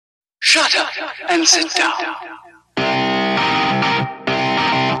Shut up and sit down.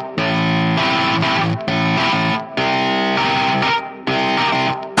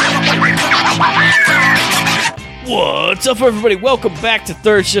 What's up, everybody? Welcome back to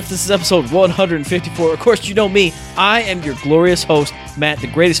Third Shift. This is episode 154. Of course, you know me. I am your glorious host, Matt, the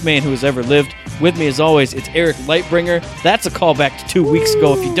greatest man who has ever lived. With me, as always, it's Eric Lightbringer. That's a callback to 2 weeks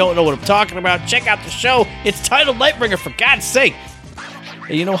ago. If you don't know what I'm talking about, check out the show. It's titled Lightbringer, for God's sake.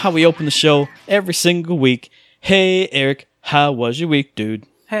 And you know how we open the show every single week. Hey, Eric, how was your week, dude?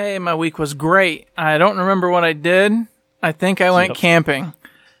 Hey, my week was great. I don't remember what I did. I think I went camping.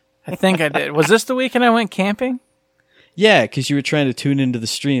 I think I did. Was this the weekend I went camping? Yeah, because you were trying to tune into the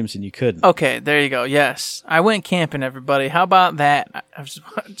streams and you couldn't. Okay, there you go. Yes. I went camping, everybody. How about that?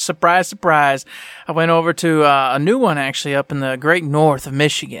 Surprise, surprise. I went over to a new one, actually, up in the great north of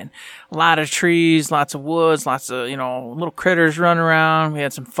Michigan. A lot of trees, lots of woods, lots of, little critters running around. We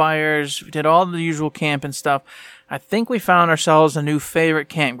had some fires. We did all the usual camping stuff. I think we found ourselves a new favorite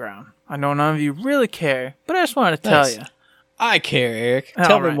campground. I know none of you really care, but I just wanted to tell you. I care, Eric.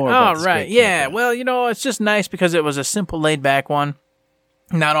 Tell me more about this. All right. Yeah. Well, it's just nice because it was a simple, laid-back one.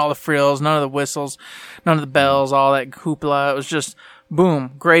 Not all the frills, none of the whistles, none of the bells, all that hoopla. It was just,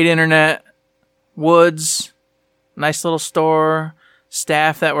 boom, great internet, woods, nice little store,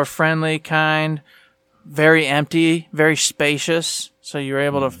 staff that were friendly, kind, very empty, very spacious, so you were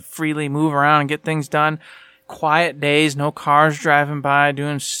able to freely move around and get things done. Quiet days, no cars driving by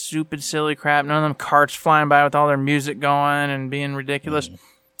doing stupid, silly crap. None of them carts flying by with all their music going and being ridiculous.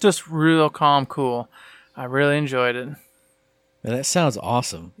 Just real calm, cool. I really enjoyed it. Man, that sounds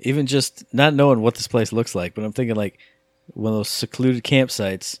awesome. Even just not knowing what this place looks like, but I'm thinking like one of those secluded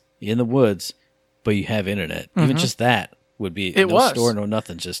campsites in the woods, but you have internet. Even just that would be store, no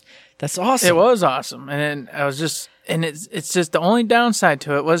nothing. Just that's awesome. It was awesome, and I was just, and it's just the only downside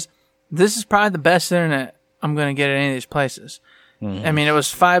to it was this is probably the best internet I'm going to get at any of these places. Mm-hmm. I mean, it was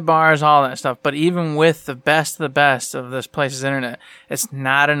 5 bars, all that stuff. But even with the best of this place's internet, it's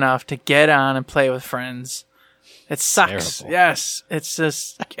not enough to get on and play with friends. It sucks. Terrible. Yes. It's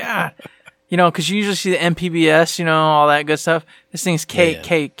just, God. Because you usually see the MPBS, all that good stuff. This thing's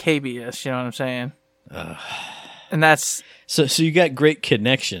KBS, you know what I'm saying? And that's... So you got great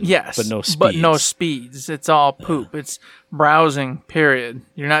connection, yes, but no speeds. It's all poop. It's browsing, period.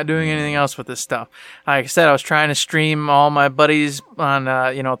 You're not doing anything else with this stuff. Like I said, I was trying to stream all my buddies on,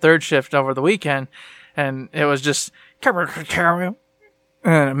 Third Shift over the weekend, and it was just, and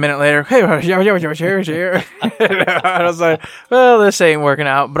a minute later, hey, I was like, well, this ain't working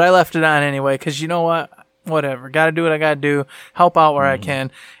out, but I left it on anyway, because you know what? Whatever. Got to do what I got to do. Help out where I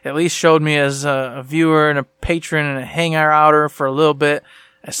can. At least showed me as a viewer and a patron and a hangout-outer for a little bit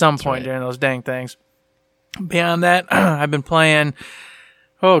at some point during those dang things. Beyond that, I've been playing,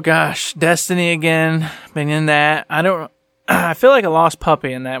 Destiny again. Been in that. I feel like a lost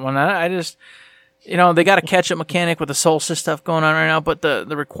puppy in that one. I just, they got a catch-up mechanic with the Solstice stuff going on right now, but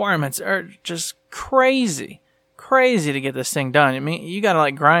the requirements are just crazy. Crazy to get this thing done. I mean, you got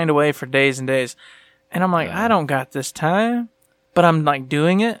to grind away for days and days. And I'm like, I don't got this time, but I'm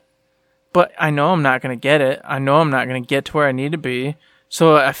doing it. But I know I'm not going to get it. I know I'm not going to get to where I need to be.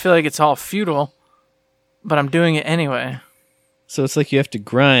 So I feel like it's all futile, but I'm doing it anyway. So it's like you have to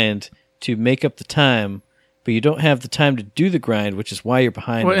grind to make up the time, but you don't have the time to do the grind, which is why you're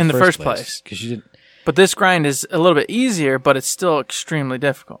behind in the first place. 'Cause you didn't. But this grind is a little bit easier, but it's still extremely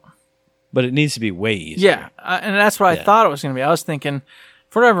difficult. But it needs to be way easier. Yeah, and that's what I thought it was going to be. I was thinking...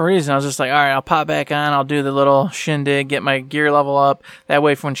 For whatever reason, I was just like, all right, I'll pop back on. I'll do the little shindig, get my gear level up. That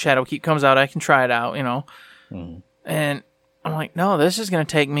way, when Shadowkeep comes out, I can try it out, And I'm like, no, this is going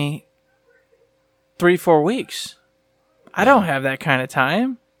to take me 3-4 weeks. I don't have that kind of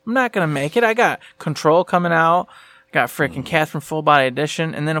time. I'm not going to make it. I got Control coming out. I got freaking Catherine Full Body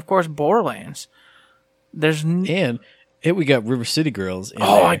Edition. And then, of course, Borderlands. And we got River City Girls.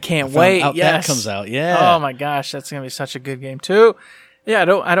 I can't wait. Yes. That comes out. Yeah. Oh, my gosh. That's going to be such a good game, too. Yeah,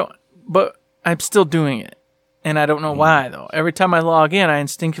 I don't, but I'm still doing it. And I don't know why, though. Every time I log in, I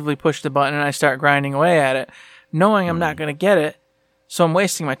instinctively push the button and I start grinding away at it, knowing I'm not going to get it. So I'm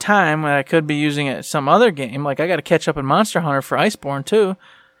wasting my time when I could be using it at some other game. Like, I got to catch up in Monster Hunter for Iceborne, too.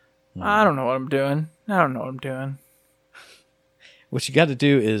 I don't know what I'm doing. What you got to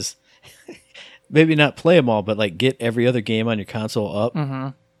do is maybe not play them all, but, get every other game on your console up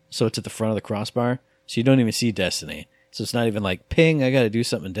so it's at the front of the crossbar so you don't even see Destiny. So it's not even like, ping, I got to do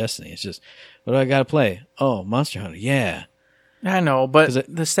something in Destiny. It's just, what do I got to play? Oh, Monster Hunter, yeah. I know, but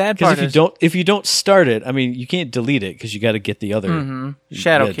the sad part is if you don't start it, I mean, you can't delete it because you got to get the other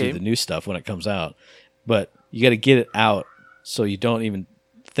Shadowkeep, do the new stuff when it comes out. But you got to get it out so you don't even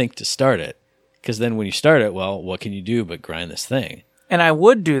think to start it. Because then when you start it, well, what can you do but grind this thing? And I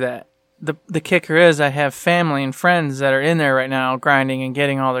would do that. The kicker is I have family and friends that are in there right now grinding and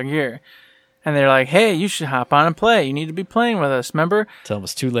getting all their gear. And they're like, hey, you should hop on and play. You need to be playing with us, remember? Tell them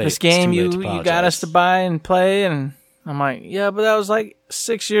it's too late. This game It's too late to you got us to buy and play. And I'm like, yeah, but that was like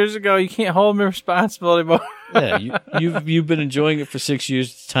 6 years ago. You can't hold me responsibility. Yeah, you've been enjoying it for 6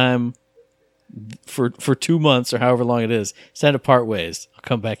 years. Time for 2 months or however long it is. It's time to part ways. I'll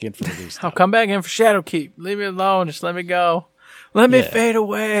come back in for the new stuff. I'll come back in for Shadowkeep. Leave me alone. Just let me go. Let me fade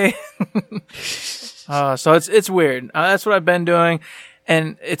away. So it's weird. That's what I've been doing,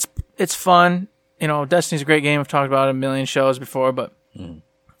 and it's fun. You know, Destiny's a great game. I've talked about it a million shows before, but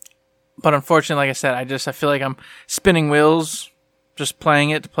unfortunately, like I said, I feel like I'm spinning wheels, just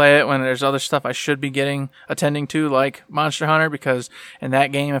playing it to play it when there's other stuff I should be attending to, like Monster Hunter, because in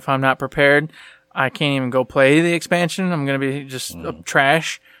that game, if I'm not prepared, I can't even go play the expansion. I'm gonna be just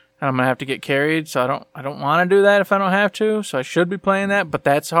trash. And I'm going to have to get carried, so I don't want to do that if I don't have to, so I should be playing that, but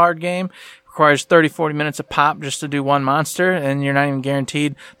that's a hard game. Requires 30, 40 minutes of pop just to do one monster, and you're not even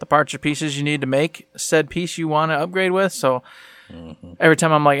guaranteed the parts or pieces you need to make said piece you want to upgrade with, so every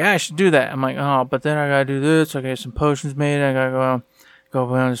time I'm like, I should do that, I'm like, oh, but then I got to do this, I got to get some potions made, I got to go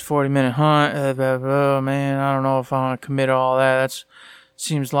on this 40-minute hunt, man, I don't know if I want to commit to all that, that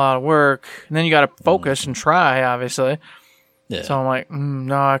seems a lot of work, and then you got to focus and try, obviously. Yeah. So I'm like,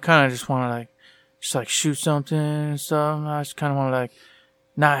 no, I kind of just want to shoot something and stuff. I just kind of want to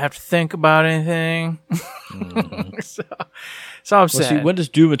not have to think about anything. so I'm sad. See, when does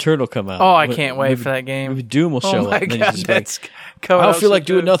Doom Eternal come out? Oh, I can't wait for that game. Maybe Doom will show up. My And then God, you just that's I don't feel like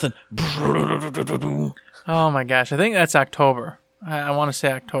doing nothing. Oh my gosh, I think that's October. I want to say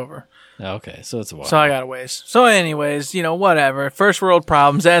October. Okay, so it's a while. So I got a ways. So anyways, whatever. First world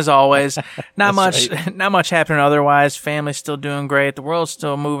problems as always. Not much happening otherwise. Family's still doing great. The world's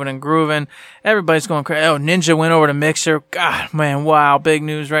still moving and grooving. Everybody's going crazy. Oh, Ninja went over to Mixer. God, man, wow, big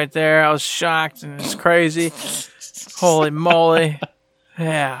news right there. I was shocked and it's crazy. Holy moly.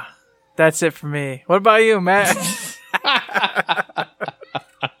 Yeah. That's it for me. What about you, Matt?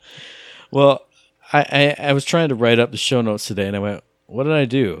 Well, I was trying to write up the show notes today and I went, what did I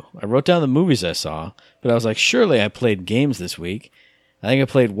do? I wrote down the movies I saw, but I was like, surely I played games this week. I think I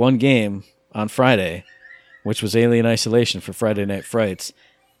played one game on Friday, which was Alien Isolation for Friday Night Frights,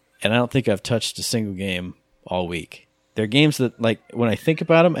 and I don't think I've touched a single game all week. They're games that, when I think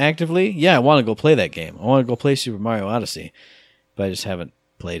about them actively, yeah, I want to go play that game. I want to go play Super Mario Odyssey, but I just haven't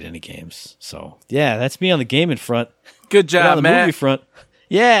played any games. So, yeah, that's me on the gaming front. Good job, but on the Matt. movie front,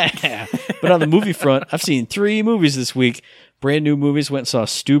 yeah. But on the movie front, I've seen 3 movies this week. Brand new movies. Went and saw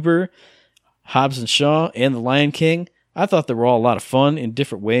Stuber, Hobbs and Shaw, and The Lion King. I thought they were all a lot of fun in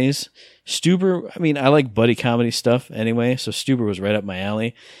different ways. Stuber, I mean, I like buddy comedy stuff anyway, so Stuber was right up my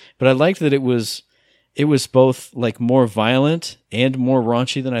alley. But I liked that it was both more violent and more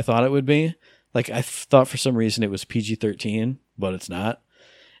raunchy than I thought it would be. I thought for some reason it was PG-13, but it's not.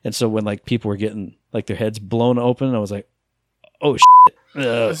 And so when people were getting their heads blown open, I was like, oh shit,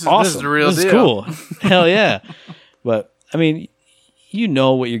 awesome. This is the real this deal. is cool. Hell yeah. But I mean, you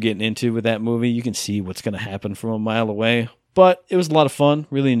know what you're getting into with that movie. You can see what's going to happen from a mile away. But it was a lot of fun.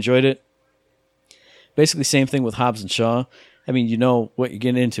 Really enjoyed it. Basically, same thing with Hobbs and Shaw. I mean, you know what you're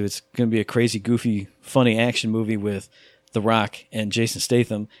getting into. It's going to be a crazy, goofy, funny action movie with The Rock and Jason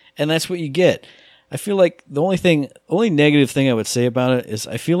Statham. And that's what you get. I feel like the only negative thing I would say about it is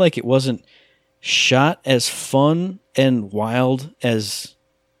I feel like it wasn't shot as fun and wild as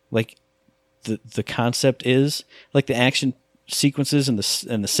the concept is. The action sequences and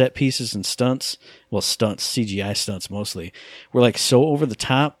the set pieces and stunts, CGI stunts mostly, were so over the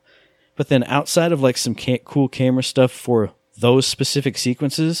top. But then outside of some cool camera stuff for those specific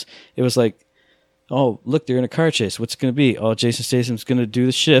sequences, it was oh, look, they're in a car chase. What's it going to be? Oh, Jason Statham's going to do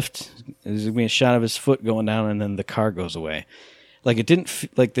the shift. There's going to be a shot of his foot going down, and then the car goes away. It didn't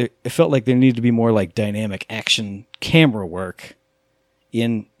it felt like there needed to be more dynamic action camera work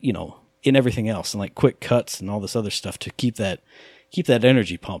in everything else, and quick cuts and all this other stuff to keep that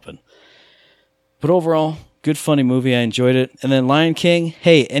energy pumping. But overall, good funny movie. I enjoyed it. And then Lion King,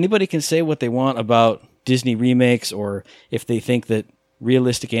 hey, anybody can say what they want about Disney remakes or if they think that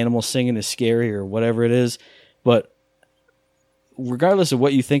realistic animals singing is scary or whatever it is, but regardless of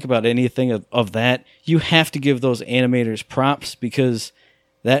what you think about anything of that, you have to give those animators props because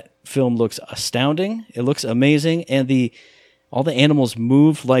that film looks astounding. It looks amazing, and all the animals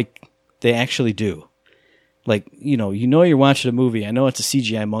move like they actually do. You're watching a movie. I know it's a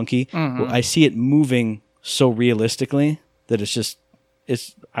CGI monkey. Mm-hmm. Well, I see it moving so realistically that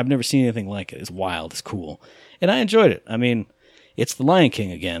I've never seen anything like it. It's wild. It's cool. And I enjoyed it. I mean, it's The Lion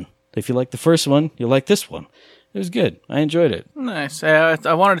King again. If you like the first one, you'll like this one. It was good. I enjoyed it. Nice.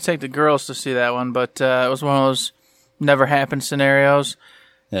 I wanted to take the girls to see that one, but it was one of those never happened scenarios.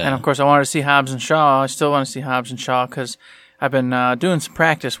 Yeah. And of course, I wanted to see Hobbs and Shaw. I still want to see Hobbs and Shaw because I've been doing some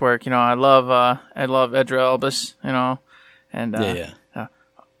practice work. I love Edra Elbas. And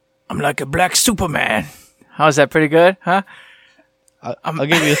I'm like a black Superman. How's that? Pretty good, huh? I'll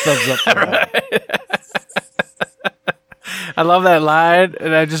give you a thumbs up for that. I love that line,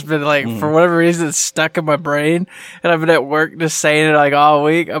 and I've just been like, for whatever reason, it's stuck in my brain, and I've been at work just saying it like all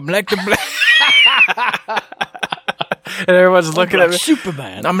week. I'm like the black, and everyone's looking at me.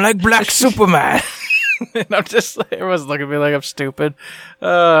 Superman. I'm like Black Superman, and I'm just like, everyone's looking at me like I'm stupid,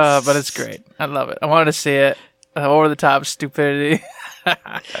 but it's great. I love it. I wanted to see it. Over the top stupidity.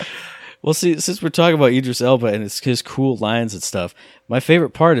 Well, see, since we're talking about Idris Elba and his cool lines and stuff, my favorite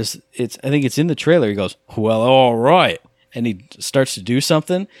part is I think it's in the trailer. He goes, "Well, all right," and he starts to do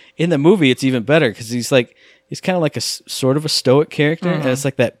something. In the movie, it's even better because he's kind of like a sort of a stoic character, and it's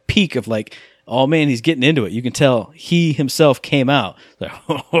like that peak of like, oh man, he's getting into it. You can tell he himself came out like,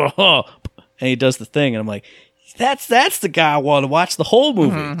 and he does the thing, and I'm like, that's the guy I want to watch the whole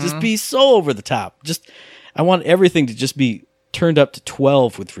movie. Just be so over the top. I want everything to just be turned up to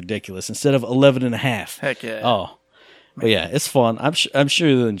 12 with ridiculous instead of 11 and a half. Heck yeah. Oh, but yeah, it's fun. I'm sure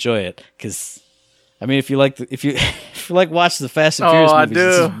you'll enjoy it because, I mean, if you like watching the Fast and Furious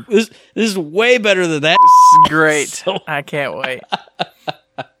movies, this is way better than that. It's great. I can't wait.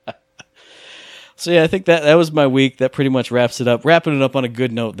 So yeah, I think that was my week. That pretty much wraps it up. Wrapping it up on a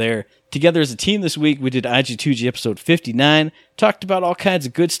good note there. Together as a team this week, we did IG2G episode 59, talked about all kinds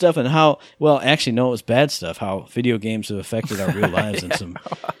of good stuff and how, well, actually, no, it was bad stuff, how video games have affected our real lives in some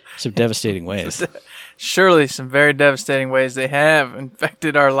devastating ways. Surely some very devastating ways they have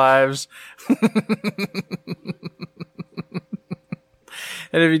infected our lives.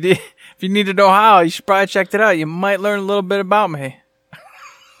 And if you need to know how, you should probably check it out. You might learn a little bit about me.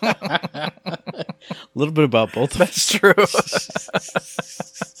 A little bit about both of us. That's true.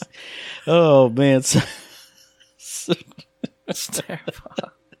 Oh, man. It's terrible.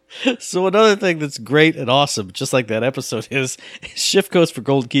 So another thing that's great and awesome, just like that episode, is shift codes for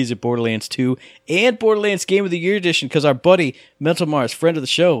Golden Keys at Borderlands 2 and Borderlands Game of the Year Edition, because our buddy, Mental Mars, friend of the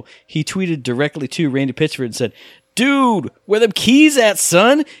show, he tweeted directly to Randy Pitchford and said, "Dude, where them keys at,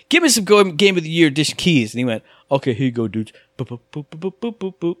 son? Give me some Game of the Year Edition keys." And he went, "Okay, here you go, dude." Boop, boop, boop, boop, boop,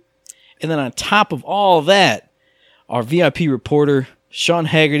 boop, boop. And then on top of all that, our VIP reporter, Sean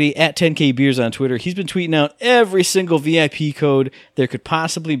Haggerty, at 10K Beers on Twitter, he's been tweeting out every single VIP code there could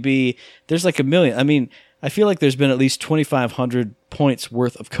possibly be. There's like 1 million. I mean, I feel like there's been at least 2,500 points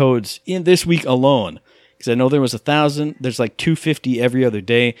worth of codes in this week alone. Because I know there was 1,000. There's like 250 every other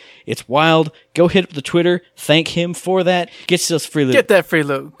day. It's wild. Go hit up the Twitter. Thank him for that. Get us free loot. Get that free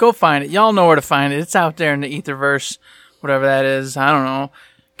loot. Go find it. Y'all know where to find it. It's out there in the Etherverse, whatever that is. I don't know.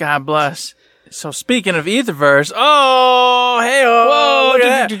 God bless. So speaking of Etherverse, look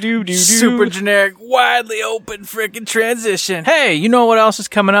at that. Super generic, widely open freaking transition. Hey, you know what else is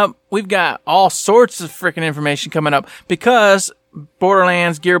coming up? We've got all sorts of freaking information coming up because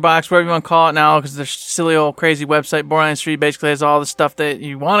Borderlands, Gearbox, whatever you want to call it now, because their silly old crazy website, Borderlands 3, basically has all the stuff that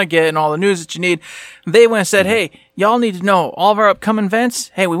you want to get and all the news that you need. They went and said, hey, y'all need to know all of our upcoming events.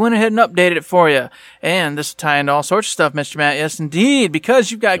 Hey, we went ahead and updated it for you. And this will tie into all sorts of stuff, Mr. Matt. Yes, indeed,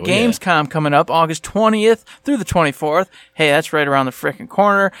 because you've got Gamescom coming up August 20th through the 24th. Hey, that's right around the freaking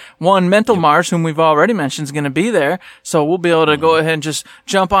corner. One Mental Mars, whom we've already mentioned, is going to be there. So we'll be able to go ahead and just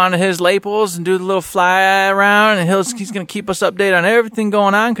jump onto his lapels and do the little fly around, and he's going to keep us updated on everything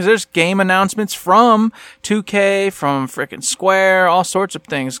going on, because there's game announcements from 2K, from freaking Square, all sorts of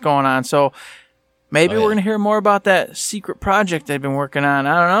things going on. So maybe we're going to hear more about that secret project they've been working on.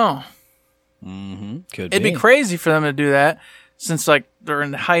 I don't know. It'd be crazy for them to do that, since like they're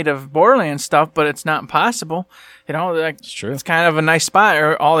in the height of Borderlands stuff, but it's not impossible. You know, like, it's true. It's kind of a nice spot,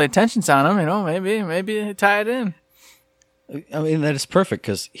 or all the attention's on them. You know, maybe tie it in. I mean, that is perfect,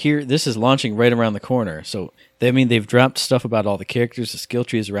 because this is launching right around the corner. So they've dropped stuff about all the characters, the skill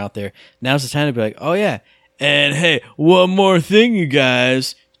trees are out there. Now's the time to be like, oh yeah, and hey, one more thing, you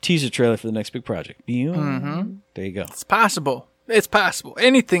guys. Teaser trailer for the next big project. There you go. It's possible. It's possible.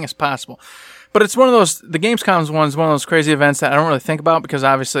 Anything is possible. But it's one of those, the Gamescom's one of those crazy events that I don't really think about, because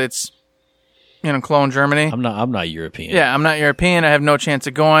obviously it's, Cologne, Germany. I'm not European. Yeah, I'm not European. I have no chance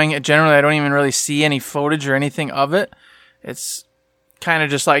of going. Generally, I don't even really see any footage or anything of it. It's kind of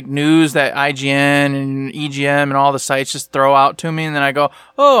just like news that IGN and EGM and all the sites just throw out to me, and then I go,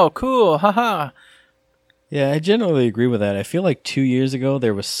 oh, cool, haha. Yeah, I generally agree with that. I feel like 2 years ago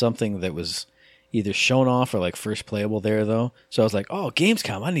there was something that was either shown off or like first playable there though. So I was like, oh,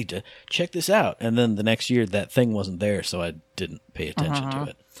 Gamescom, I need to check this out. And then the next year that thing wasn't there, so I didn't pay attention to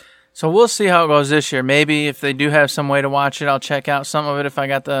it. So we'll see how it goes this year. Maybe if they do have some way to watch it, I'll check out some of it if I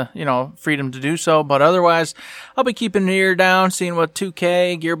got the, freedom to do so. But otherwise, I'll be keeping an ear down, seeing what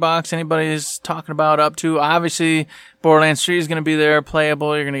 2K, Gearbox, anybody's talking about up to. Obviously, Borderlands 3 is going to be there,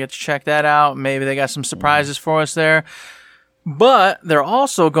 playable. You're going to get to check that out. Maybe they got some surprises for us there. But they're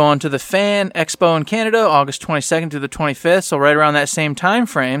also going to the Fan Expo in Canada, August 22nd to the 25th. So right around that same time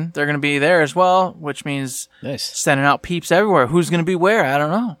frame, they're going to be there as well, which means sending out peeps everywhere. Who's going to be where? I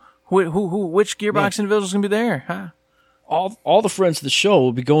don't know. Which Gearbox individual's going to be there? Huh? All the friends of the show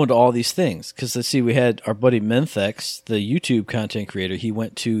will be going to all these things. Because let's see, we had our buddy Menthex, the YouTube content creator. He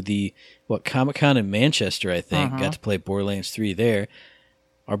went to the Comic-Con in Manchester, I think. Got to play Borderlands 3 there.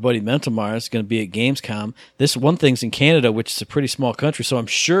 Our buddy Mentalmar is going to be at Gamescom. This one thing's in Canada, which is a pretty small country, so I'm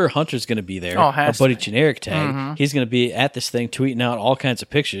sure Hunter's going to be there. Our buddy Generic Tag, he's going to be at this thing, tweeting out all kinds of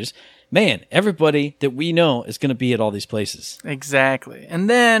pictures. Man, everybody that we know is going to be at all these places. Exactly. And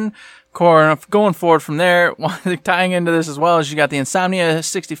then, going forward from there, tying into this as well, is you got the Insomnia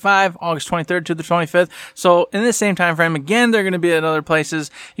 65, August 23rd to the 25th. So in the same time frame, again, they're going to be at other places.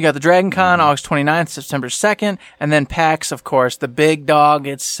 You got the Dragon Con, August 29th, September 2nd, and then PAX, of course, the big dog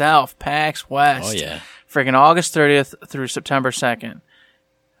itself, PAX West. Oh, yeah. Freaking August 30th through September 2nd.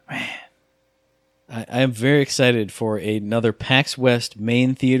 Man. I am very excited for another PAX West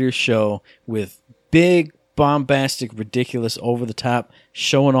main theater show with big, bombastic, ridiculous, over-the-top,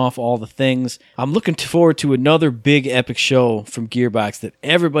 showing off all the things. I'm looking forward to another big, epic show from Gearbox that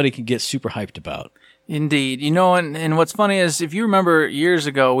everybody can get super hyped about. Indeed. And what's funny is, if you remember years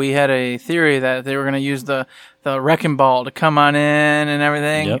ago, we had a theory that they were going to use the Wrecking Ball to come on in and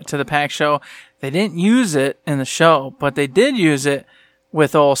everything to the PAX show. They didn't use it in the show, but they did use it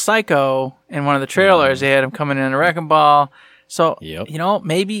with old Psycho in one of the trailers. They had him coming in a Wrecking Ball. So,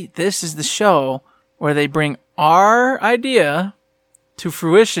 maybe this is the show where they bring our idea to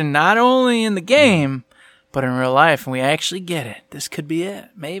fruition, not only in the game, but in real life, and we actually get it. This could be it.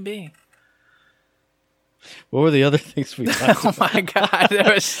 Maybe. What were the other things we talked about? Oh, my God.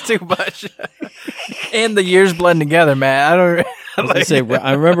 There was too much. And the years blend together, man.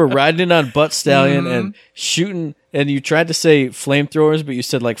 I remember riding on Butt Stallion and shooting, and you tried to say flamethrowers, but you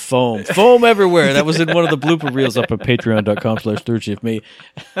said like foam. Foam everywhere. That was in one of the blooper reels up at patreon.com/thirdshiftme.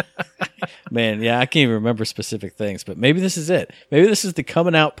 Man, yeah, I can't even remember specific things, but maybe this is it. Maybe this is the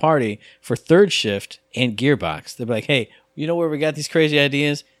coming out party for Third Shift and Gearbox. They'll be like, hey, you know where we got these crazy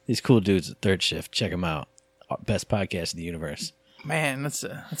ideas? These cool dudes at Third Shift. Check them out. Best podcast in the universe. Man, that's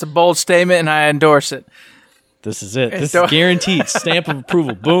a bold statement, and I endorse it. This is it. This is guaranteed. Stamp of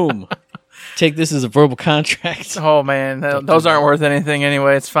approval. Boom. Take this as a verbal contract. Oh, man. Those aren't worth anything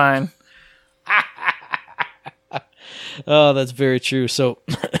anyway. It's fine. Oh, that's very true. So,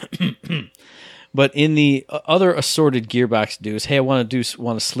 but in the other assorted Gearbox news, hey, I want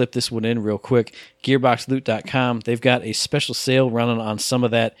to slip this one in real quick. GearboxLoot.com. They've got a special sale running on some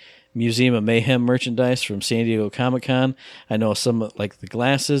of that Museum of Mayhem merchandise from San Diego Comic-Con. I know some, like the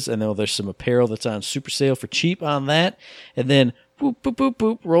glasses. I know there's some apparel that's on super sale for cheap on that. And then, boop, boop, boop,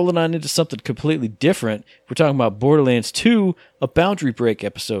 boop, rolling on into something completely different. We're talking about Borderlands 2, a Boundary Break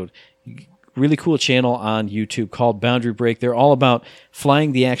episode. Really cool channel on YouTube called Boundary Break. They're all about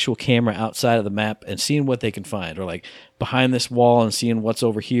flying the actual camera outside of the map and seeing what they can find, or like behind this wall and seeing what's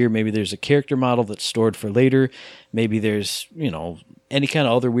over here. Maybe there's a character model that's stored for later. Maybe there's, any kind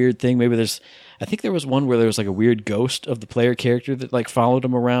of other weird thing. Maybe I think there was one where there was like a weird ghost of the player character that like followed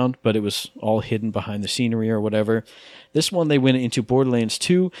him around, but it was all hidden behind the scenery or whatever. This one, they went into Borderlands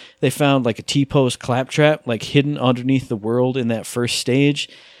 2. They found like a T-pose claptrap like hidden underneath the world in that first stage.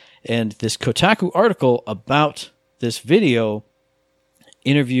 And this Kotaku article about this video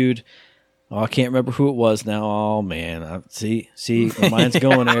interviewed, I can't remember who it was now. Oh, man. See, my mind's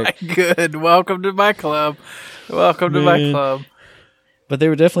going, Eric. Good. Welcome to my club. Welcome to my club. But they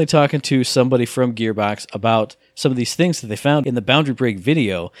were definitely talking to somebody from Gearbox about some of these things that they found in the Boundary Break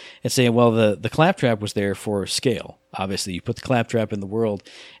video and saying, well, the claptrap was there for scale. Obviously, you put the claptrap in the world,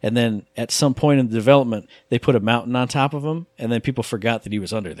 and then at some point in the development, they put a mountain on top of him, and then people forgot that he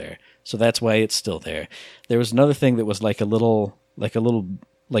was under there. So that's why it's still there. There was another thing that was like a little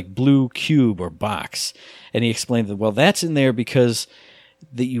blue cube or box, and he explained that, well, that's in there because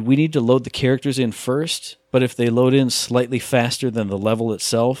we need to load the characters in first, but if they load in slightly faster than the level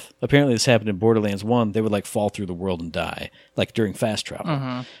itself, apparently this happened in Borderlands 1, they would like fall through the world and die, like during fast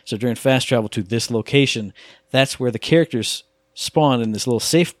travel. So during fast travel to this location, that's where the characters spawn in this little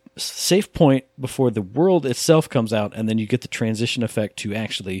safe point before the world itself comes out, and then you get the transition effect to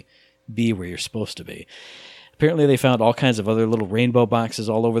actually be where you're supposed to be. Apparently they found all kinds of other little rainbow boxes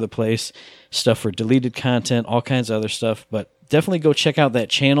all over the place, stuff for deleted content, all kinds of other stuff, but definitely go check out that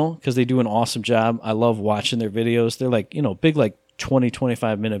channel because they do an awesome job. I love watching their videos. They're like, big 20,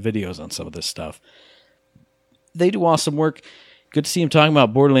 25-minute videos on some of this stuff. They do awesome work. Good to see him talking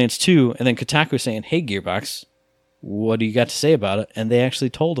about Borderlands 2, and then Kotaku saying, hey, Gearbox, what do you got to say about it? And they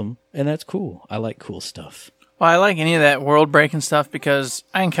actually told him, and that's cool. I like cool stuff. Well, I like any of that world-breaking stuff because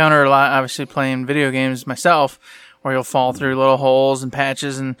I encounter a lot, obviously, playing video games myself, where you'll fall through little holes and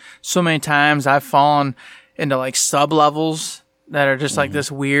patches, and so many times I've fallen into, sub-levels that are just like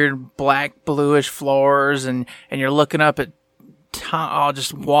this weird black, bluish floors, and you're looking up at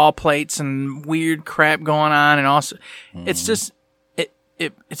just wall plates and weird crap going on, and also, it's just,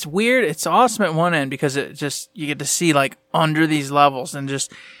 it's weird. It's awesome at one end because you get to see, under these levels and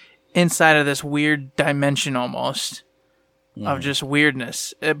just inside of this weird dimension almost of just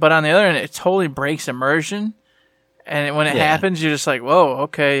weirdness. But on the other end, it totally breaks immersion. And when it happens, you're just like, whoa,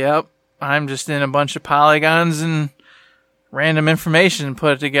 okay, yep. I'm just in a bunch of polygons and random information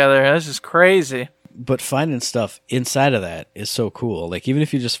put together. This is crazy. But finding stuff inside of that is so cool. Even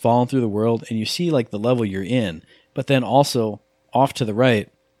if you're just falling through the world and you see the level you're in, but then also off to the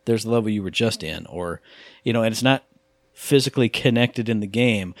right, there's the level you were just in, or, and it's not physically connected in the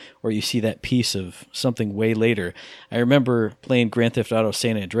game, or you see that piece of something way later. I remember playing Grand Theft Auto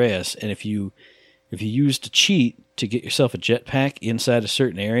San Andreas, and if you used a cheat to get yourself a jetpack inside a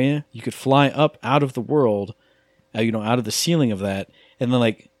certain area, you could fly up out of the world, out of the ceiling of that, and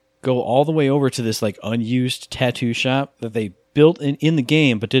then go all the way over to this unused tattoo shop that they built in the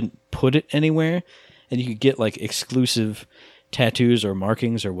game but didn't put it anywhere, and you could get exclusive tattoos or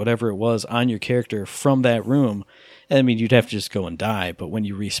markings or whatever it was on your character from that room. I mean, you'd have to just go and die, but when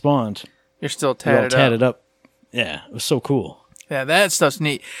you respawned, you're still you're all tatted up. Yeah, it was so cool. Yeah, that stuff's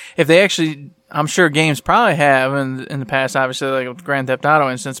neat. If they actually, I'm sure games probably have in the past, obviously, with Grand Theft Auto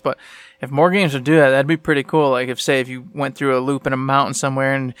instance, but if more games would do that, that'd be pretty cool. If you went through a loop in a mountain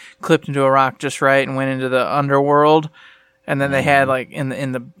somewhere and clipped into a rock just right and went into the underworld, and then they had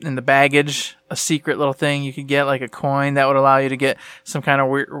in the baggage a secret little thing you could get, a coin that would allow you to get some kind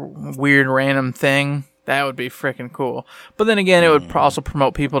of weird random thing. That would be freaking cool. But then again, it would also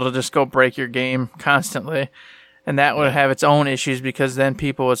promote people to just go break your game constantly. And that would have its own issues because then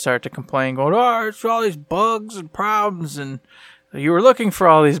people would start to complain, going, oh, it's all these bugs and problems, and you were looking for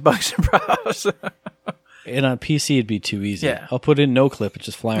all these bugs and problems. And on PC, it'd be too easy. Yeah. I'll put in no clip and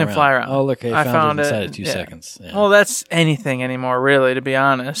just fly around. Oh, look, I found it inside of 2 seconds. Yeah. Well, that's anything anymore, really, to be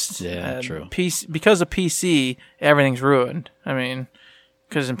honest. Yeah, true. Because of PC, everything's ruined. I mean,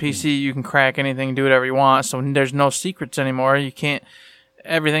 because in PC, you can crack anything, do whatever you want, so there's no secrets anymore. You can't,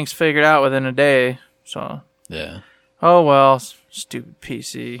 everything's figured out within a day, so. Yeah. Oh, well, stupid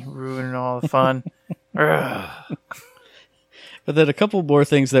PC, ruining all the fun. But then a couple more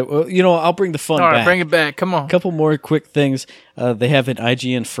things that, I'll bring the fun back. All right, bring it back. Come on. A couple more quick things. They have an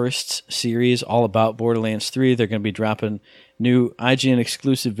IGN First series all about Borderlands 3. They're going to be dropping new IGN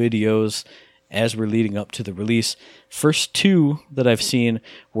exclusive videos as we're leading up to the release. First two that I've seen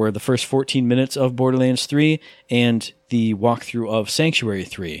were the first 14 minutes of Borderlands 3 and the walkthrough of Sanctuary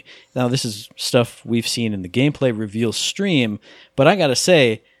 3. Now, this is stuff we've seen in the gameplay reveal stream, but I gotta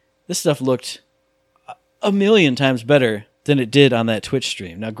say, this stuff looked a million times better than it did on that Twitch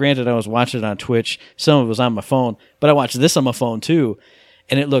stream. Now, granted, I was watching it on Twitch. Some of it was on my phone, but I watched this on my phone too,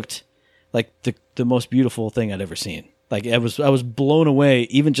 and it looked like the most beautiful thing I'd ever seen. I was blown away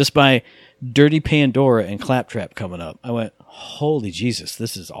even just by Dirty Pandora and Claptrap coming up. I went, holy Jesus,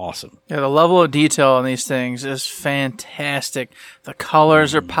 this is awesome. Yeah, the level of detail on these things is fantastic. The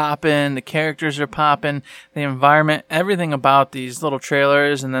colors are popping, the characters are popping, the environment, everything about these little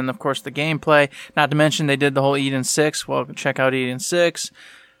trailers, and then, of course, the gameplay. Not to mention they did the whole Eden 6. Well, check out Eden 6.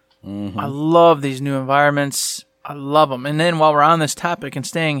 Mm-hmm. I love these new environments. I love them. And then while we're on this topic and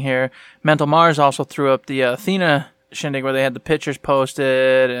staying here, Mental Mars also threw up the Athena shindig where they had the pictures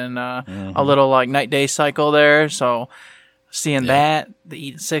posted and a little night day cycle there. So seeing that, the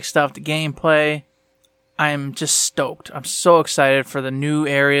Eden 6 stuff, the gameplay, I'm just stoked. I'm so excited for the new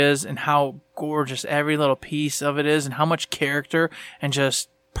areas and how gorgeous every little piece of it is and how much character and just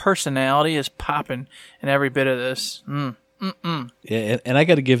personality is popping in every bit of this. Yeah, and I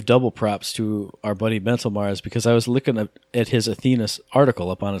got to give double props to our buddy Mental Mars because I was looking at his Athena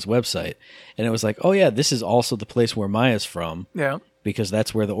article up on his website, and it was like, oh yeah, this is also the place where Maya's from. Yeah. Because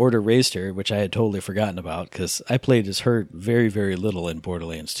that's where the Order raised her, which I had totally forgotten about because I played as her very, very little in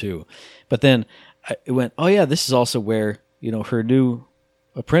Borderlands 2. But then it went, oh yeah, this is also where, her new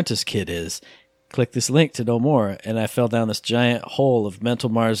apprentice kid is. click this link to know more. And I fell down this giant hole of Mental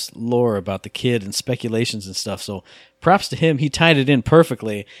Mars lore about the kid and speculations and stuff. So props to him. He tied it in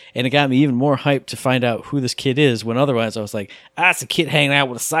perfectly, and it got me even more hyped to find out who this kid is, when otherwise I was like, it's a kid hanging out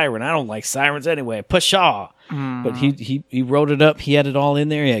with a siren. I don't like sirens anyway. Pshaw. But he wrote it up. He had it all in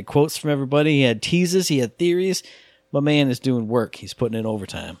there. He had quotes from everybody. He had teases. He had theories. My man is doing work. He's putting in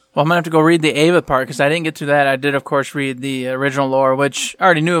overtime. Well, I'm going to have to go read the Ava part because I didn't get to that. I did, of course, read the original lore, which I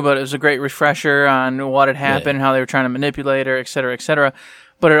already knew, but it was a great refresher on what had happened, how they were trying to manipulate her, et cetera, et cetera.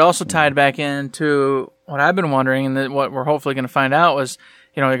 But it also tied back into what I've been wondering, and that what we're hopefully going to find out was,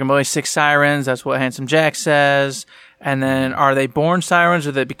 there can be only 6 sirens. That's what Handsome Jack says. And then are they born sirens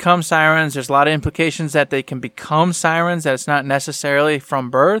or they become sirens? There's a lot of implications that they can become sirens, that it's not necessarily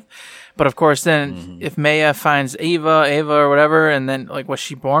from birth. But of course, then if Maya finds Ava or whatever, and then was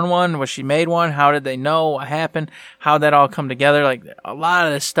she born one? Was she made one? How did they know what happened? How'd that all come together? Like a lot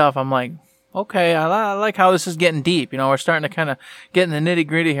of this stuff, I'm like, okay, I like how this is getting deep. We're starting to kind of get in the nitty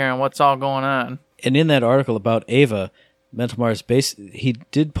gritty here on what's all going on. And in that article about Ava, Mental Mars he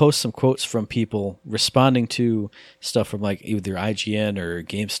did post some quotes from people responding to stuff from either IGN or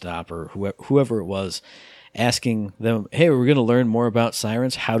GameStop or whoever it was, asking them, hey, we're going to learn more about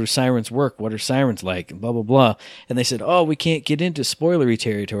sirens. How do sirens work? What are sirens like? And blah, blah, blah. And they said, we can't get into spoilery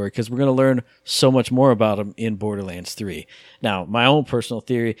territory because we're going to learn so much more about them in Borderlands 3. Now, my own personal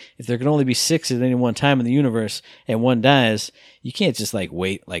theory, if there can only be 6 at any one time in the universe and one dies, you can't just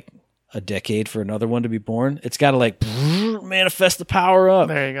wait a decade for another one to be born. It's got to manifest the power up.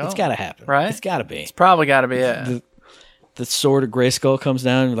 There you go. It's got to happen. Right? It's got to be. It's probably got to be it. The sword of Grayskull comes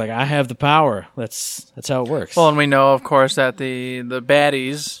down and you're like, I have the power. That's how it works. Well, and we know, of course, that the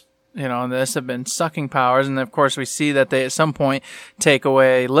baddies, in this have been sucking powers. And, of course, we see that they at some point take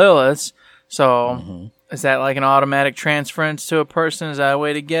away Lilith's. So is that like an automatic transference to a person? Is that a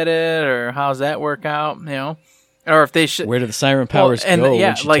way to get it? Or how does that work out? Or if they should... Where do the siren powers go?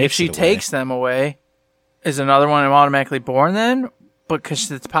 Yeah, if she takes them away, is another one automatically born then?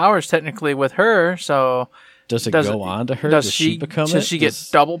 Because its power is technically with her, so... Does it go on to her? Does she become it? Does she get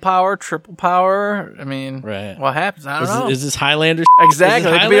double power, triple power? I mean, what happens? I don't know. Is this Highlander? Exactly.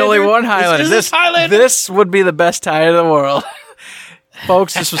 There could be only one Highlander. This would be the best tie in the world.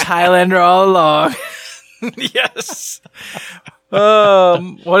 Folks, this was Highlander all along. Yes.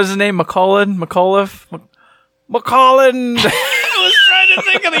 What is his name? McCullough? McCullough. I was trying to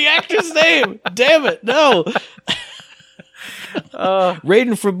think of the actor's name. Damn it. No.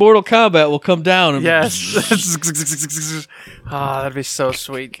 Raiden from Mortal Kombat will come down. And yes. That'd be so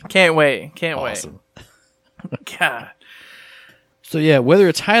sweet. Can't wait. Awesome. God. So yeah, whether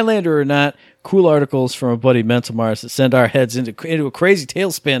it's Highlander or not, cool articles from a buddy Mental Mars that send our heads into a crazy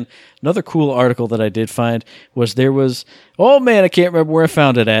tailspin. Another cool article that I did find was I can't remember where I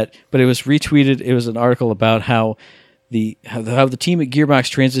found it at, but it was retweeted. It was an article about how the team at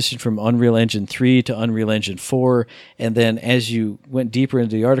Gearbox transitioned from Unreal Engine 3 to Unreal Engine 4, and then as you went deeper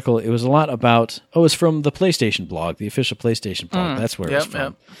into the article, it was a lot about, it's from the PlayStation blog, the official PlayStation blog. That's where it was from.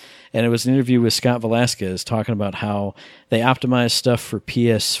 Yep. And it was an interview with Scott Velasquez talking about how they optimized stuff for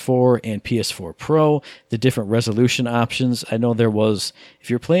PS4 and PS4 Pro, the different resolution options. I know there was, if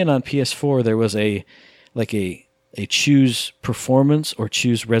you're playing on PS4, there was a choose performance or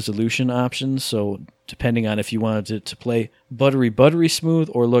choose resolution option. So depending on if you wanted to play buttery smooth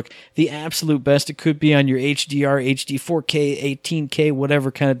or look the absolute best it could be on your HDR, HD 4K, 18K,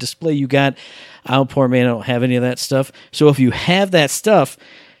 whatever kind of display you got. I'm poor man, I don't have any of that stuff. So if you have that stuff,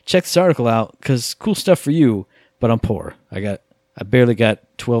 check this article out because cool stuff for you, but I'm poor. I barely got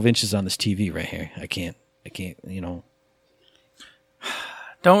 12 inches on this TV right here. I can't,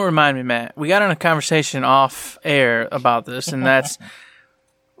 Don't remind me, Matt. We got in a conversation off air about this, and that's,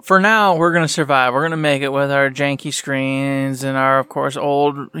 for now, we're going to survive. We're going to make it with our janky screens and our, of course,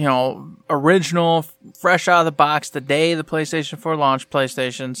 old, original, fresh out of the box, the day the PlayStation 4 launched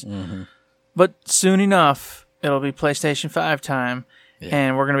PlayStations. Mm-hmm. But soon enough, it'll be PlayStation 5 time. Yeah.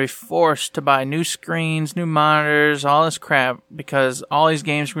 And we're going to be forced to buy new screens, new monitors, all this crap, because all these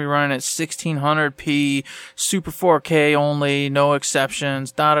games will be running at 1600p, Super 4K only, no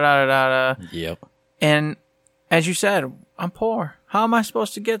exceptions, da-da-da-da-da. Yep. And as you said, I'm poor. How am I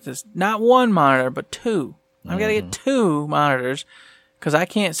supposed to get this? Not one monitor, but 2. I've got to get 2 monitors because I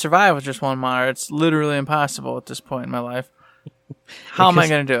can't survive with just one monitor. It's literally impossible at this point in my life. How am I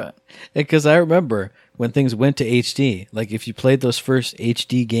going to do it? Because I remember when things went to HD, like if you played those first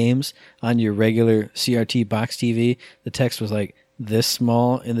HD games on your regular CRT box TV, the text was like this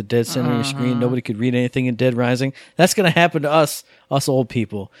small in the dead center of your screen. Nobody could read anything in Dead Rising. That's going to happen to us old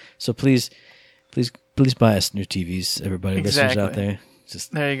people. So please buy us new TVs, everybody, listeners out there.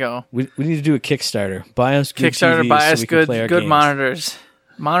 Just There you go. we need to do a Kickstarter. Buy us good Kickstarter, TVs buy so us we can good play our good games. monitors.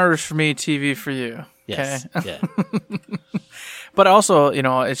 Monitors for me, TV for you. Yes. Okay. Yeah. But also,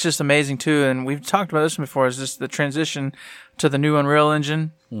 it's just amazing too, and we've talked about this before, is just the transition to the new Unreal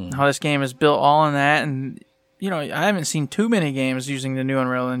Engine, how this game is built all in that, and, I haven't seen too many games using the new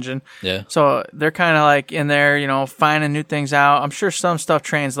Unreal Engine. Yeah. So they're kind of like in there, finding new things out. I'm sure some stuff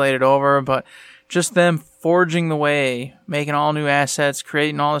translated over, but just them forging the way, making all new assets,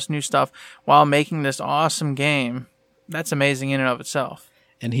 creating all this new stuff while making this awesome game, that's amazing in and of itself.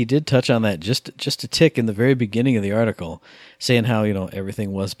 And he did touch on that just a tick in the very beginning of the article, saying how,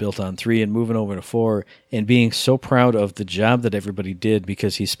 everything was built on 3 and moving over to 4 and being so proud of the job that everybody did,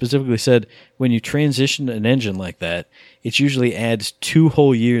 because he specifically said when you transition an engine like that, it usually adds 2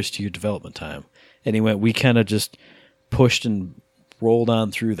 whole years to your development time. And he went, we kind of just pushed and rolled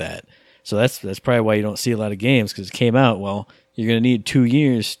on through that. So that's probably why you don't see a lot of games, because it came out, well, you're going to need 2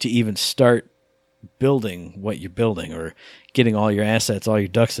 years to even start building what you're building or getting all your assets, all your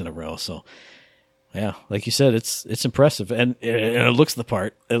ducks in a row. So, yeah, like you said, it's impressive, and it looks the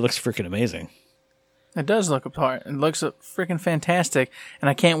part. It looks freaking amazing. It does look apart. It looks freaking fantastic, and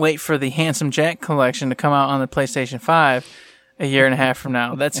I can't wait for the Handsome Jack collection to come out on the PlayStation 5 a year and a half from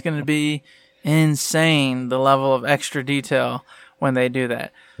now. That's going to be insane, the level of extra detail when they do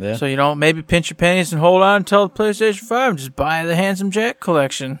that. Yeah. So, maybe pinch your pennies and hold on until the PlayStation 5. Just buy the Handsome Jack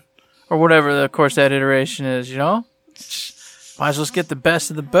collection. Or whatever, of course, that iteration is, Might as well just get the best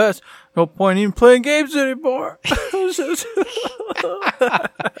of the best. No point even playing games anymore.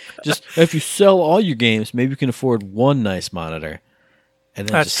 Just if you sell all your games, maybe you can afford one nice monitor. And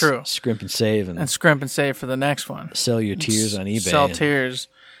then That's just true. Scrimp and save and scrimp and save for the next one. sell your tears on eBay. Sell tears.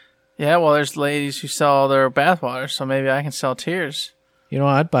 Yeah, well, there's ladies who sell their bathwater, so maybe I can sell tears.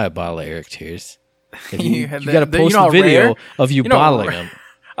 I'd buy a bottle of Eric Tears. If You you had got to that- post how a video rare- of you how bottling rare- them.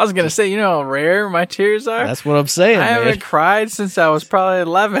 I was going to say, how rare my tears are? That's what I'm saying, I man. haven't cried since I was probably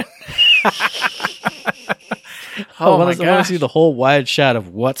 11. I Oh, my want to gosh. see the whole wide shot of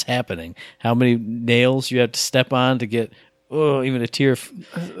what's happening. How many nails you have to step on to get even a tear.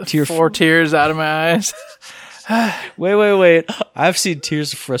 4 tears out of my eyes. Wait. I've seen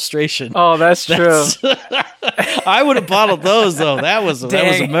tears of frustration. Oh, that's true. I would have bottled those though. That was a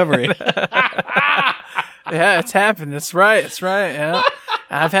Dang. memory. Yeah, it's happened. That's right. Yeah.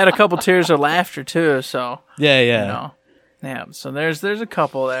 I've had a couple tears of laughter too. So Yeah. yeah. So there's a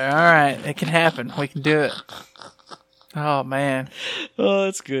couple there. All right, it can happen. We can do it. Oh man, Oh,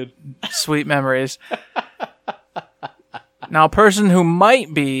 that's good. sweet memories. Now, a person who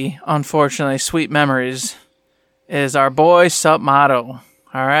might be, unfortunately, sweet memories is our boy Submato.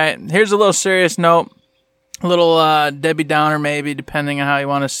 All right, here's a little serious note, a little Debbie Downer maybe, depending on how you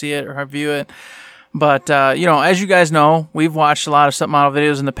want to see it or view it. But, as you guys know, we've watched a lot of Submato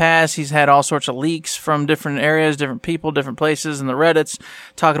videos in the past. He's had all sorts of leaks from different areas, different people, different places in the Reddits,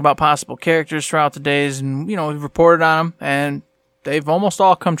 talking about possible characters throughout the days. And, we've reported on them, and they've almost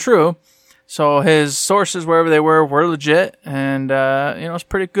all come true. So his sources, wherever they were legit. And, it's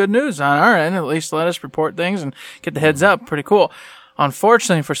pretty good news on our end. At least let us report things and get the heads up. Pretty cool.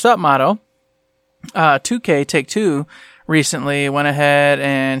 Unfortunately for Submato, 2K Take-Two recently went ahead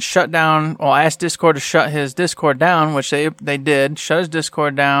and asked Discord to shut his Discord down, which they did, shut his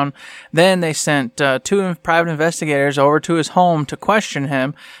Discord down. Then they sent 2 private investigators over to his home to question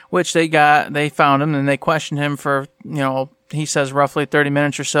him, which they found him, and they questioned him for, he says roughly 30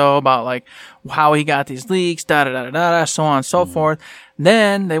 minutes or so about like how he got these leaks, so on and so forth.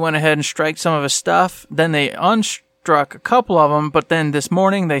 Then they went ahead and striked some of his stuff. Then they struck a couple of them, but then this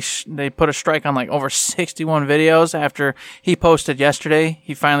morning they put a strike on like over 61 videos after he posted yesterday.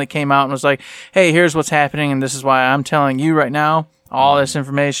 He finally came out and was like, hey, here's what's happening, and this is why I'm telling you right now all this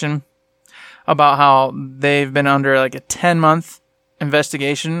information about how they've been under like a 10-month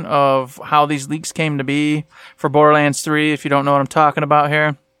investigation of how these leaks came to be for Borderlands 3, if you don't know what I'm talking about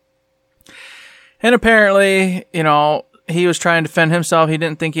here. And apparently, he was trying to defend himself. He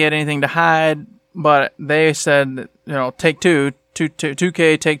didn't think he had anything to hide. But they said, Take-Two,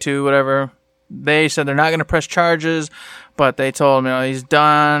 2K, Take-Two, whatever. They said they're not going to press charges, but they told him, he's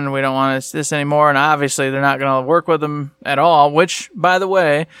done. We don't want this anymore. And obviously, they're not going to work with him at all, which, by the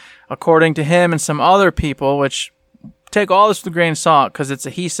way, according to him and some other people, which take all this with a grain of salt because it's a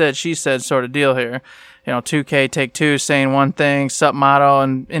he said, she said sort of deal here. 2K Take-Two saying one thing, Submato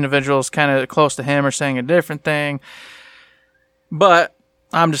and individuals kind of close to him are saying a different thing. But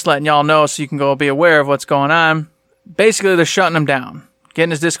I'm just letting y'all know so you can go be aware of what's going on. Basically, they're shutting him down.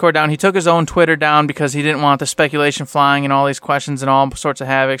 getting his Discord down. He took his own Twitter down because he didn't want the speculation flying and all these questions and all sorts of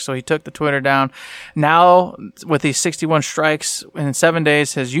havoc, so he took the Twitter down. Now, with these 61 strikes in 7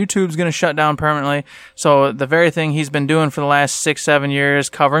 days, his YouTube's going to shut down permanently. So the very thing he's been doing for the last 6-7 years,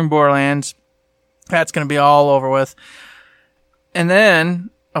 covering Borderlands, that's going to be all over with. And then,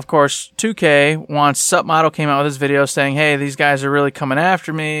 of course, 2K Supmodel came out with his video saying, hey, these guys are really coming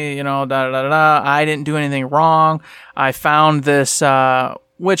after me, da-da-da-da. I didn't do anything wrong. I found this,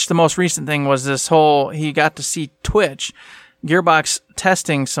 which the most recent thing was this whole, he got to see Twitch, Gearbox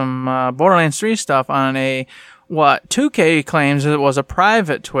testing some Borderlands 3 stuff on what 2K claims it was a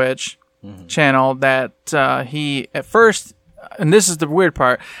private Twitch channel that he, at first, and this is the weird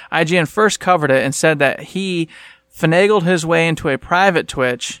part, IGN first covered it and said that he finagled his way into a private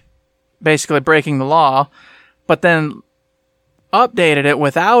Twitch, basically breaking the law, but then updated it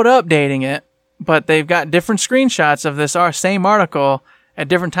without updating it. But they've got different screenshots of this same article at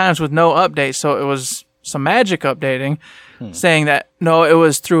different times with no update. So it was some magic updating, saying that, no, it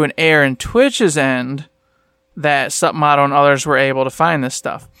was through an error in Twitch's end that Supmodel and others were able to find this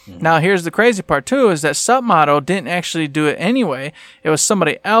stuff. Now, here's the crazy part, too, is that Supmodel didn't actually do it anyway. It was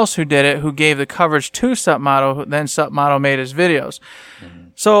somebody else who did it, who gave the coverage to Supmodel, then Supmodel made his videos.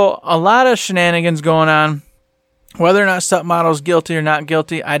 So, a lot of shenanigans going on. Whether or not Supmodel's guilty or not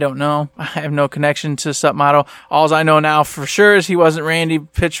guilty, I don't know. I have no connection to Supmodel. All I know now for sure is he wasn't Randy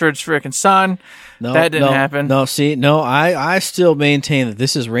Pitchford's freaking son. No, that didn't happen. I still maintain that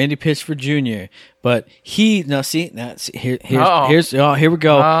this is Randy Pitchford Jr., but here we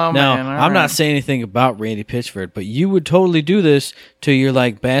go. Oh, now, man, I'm not saying anything about Randy Pitchford, but you would totally do this to your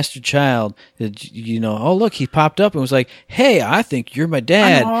bastard child that, oh, look, he popped up and was like, hey, I think you're my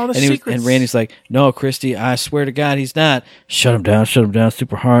dad. I know all the and secrets. And Randy's like, no, Christy, I swear to God, he's not. Shut him down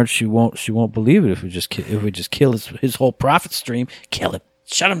super hard. She won't believe it if we just kill his whole profit stream. Kill him.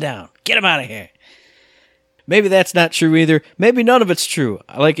 Shut him down. Get him out of here. Maybe that's not true either. Maybe none of it's true.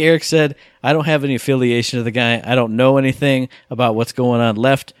 Like Eric said, I don't have any affiliation to the guy. I don't know anything about what's going on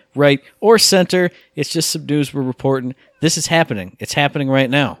left, right, or center. It's just some news we're reporting. This is happening. It's happening right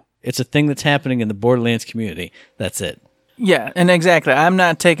now. It's a thing that's happening in the Borderlands community. That's it. Yeah, and exactly. I'm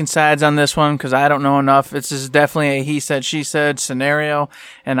not taking sides on this one because I don't know enough. This is definitely a he said, she said scenario,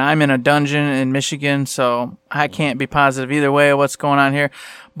 and I'm in a dungeon in Michigan, so I can't be positive either way of what's going on here.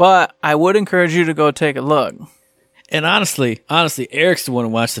 But I would encourage you to go take a look. And honestly, Eric's the one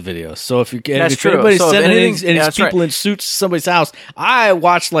who watched the video. So if That's if true. anybody's So if sending anything- any yeah, that's people right. in suits to somebody's house, I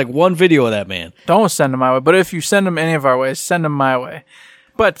watched one video of that man. Don't send them my way, but if you send them any of our ways, send them my way.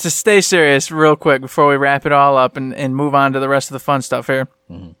 But to stay serious real quick before we wrap it all up and move on to the rest of the fun stuff here,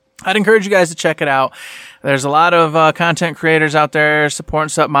 I'd encourage you guys to check it out. There's a lot of content creators out there supporting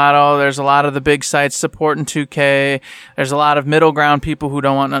Supmodel. There's a lot of the big sites supporting 2K. There's a lot of middle ground people who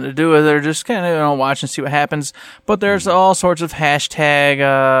don't want nothing to do with it. They're just kind of watch and see what happens. But there's all sorts of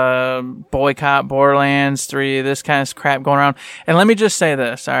hashtag boycott Borderlands 3, this kind of crap going around. And let me just say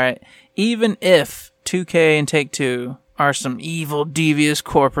this, all right? Even if 2K and Take-Two are some evil, devious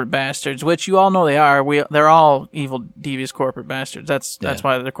corporate bastards, which you all know they are. They're all evil, devious corporate bastards. That's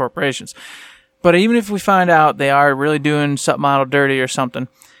why they're corporations. But even if we find out they are really doing Supmodel dirty or something,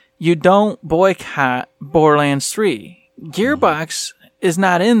 you don't boycott Borderlands 3. Gearbox is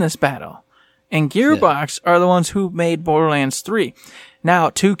not in this battle. And Gearbox are the ones who made Borderlands 3.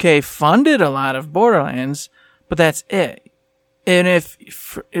 Now, 2K funded a lot of Borderlands, but that's it. And if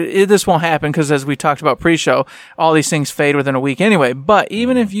this won't happen because, as we talked about pre-show, all these things fade within a week anyway. But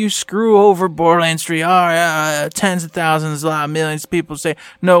even if you screw over Borderlands 3, tens of thousands, a lot of millions of people say,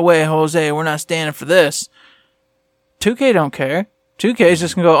 no way, Jose, we're not standing for this. 2K don't care. 2K is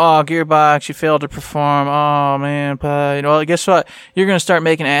just going to go, oh, Gearbox, you failed to perform. Oh, man. Well, guess what? You're going to start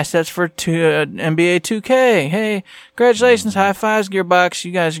making assets for NBA 2K. Hey, congratulations. High fives, Gearbox.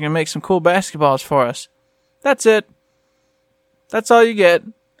 You guys are going to make some cool basketballs for us. That's it. That's all you get.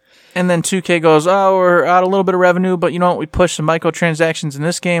 And then 2K goes, oh, we're out a little bit of revenue, but you know what? We push some microtransactions in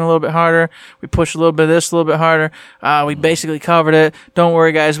this game a little bit harder. We push a little bit of this a little bit harder. We basically covered it. Don't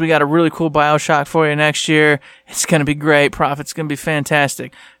worry, guys. We got a really cool BioShock for you next year. It's going to be great. Profit's going to be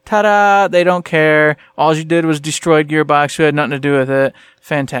fantastic. Ta-da! They don't care. All you did was destroy Gearbox, who had nothing to do with it.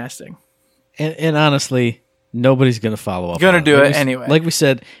 Fantastic. And honestly, nobody's going to follow up. Going to do it anyway. anyway. Like we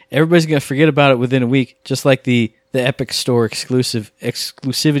said, everybody's going to forget about it within a week, just like the Epic Store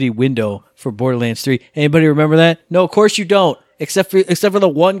exclusivity window for Borderlands 3. Anybody remember that? No, of course you don't. Except for the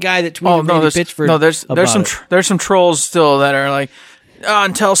one guy that tweeted Randy Pitchford. No, there's some trolls still that are like,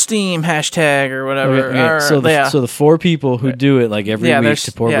 Until Steam hashtag or whatever. Okay, Or, so the 4 people who do it like every week there's-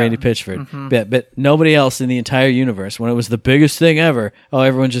 support Randy Pitchford, Mm-hmm. but nobody else in the entire universe. When it was the biggest thing ever,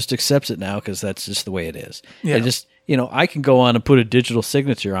 everyone just accepts it now because that's just the way it is. Yeah. It just I can go on and put a digital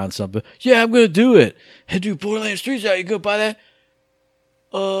signature on something. Yeah, I'm gonna do it. Hey, dude, Borderlands 3's out. You gonna buy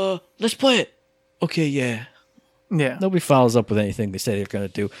that? Let's play it. Okay, yeah. Yeah. Nobody follows up with anything they say they're going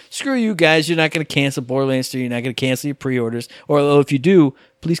to do. Screw you guys. You're not going to cancel Borderlands 3. You're not going to cancel your pre-orders. Or if you do,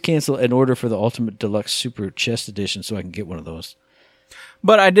 please cancel an order for the Ultimate Deluxe Super Chest Edition so I can get one of those.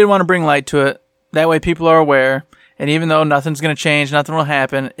 But I did want to bring light to it. That way people are aware. And even though nothing's going to change, nothing will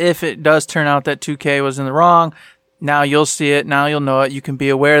happen, if it does turn out that 2K was in the wrong, now you'll see it. Now you'll know it. You can be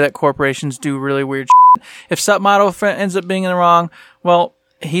aware that corporations do really weird shit. If Submodel ends up being in the wrong, well,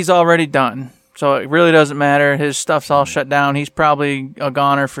 he's already done. So it really doesn't matter. His stuff's all shut down. He's probably a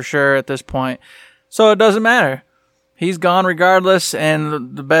goner for sure at this point. So it doesn't matter. He's gone regardless.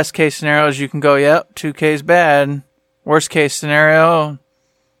 And the best case scenario is you can go, yep, 2K's bad. Worst case scenario,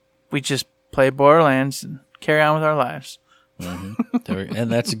 we just play Borderlands and carry on with our lives.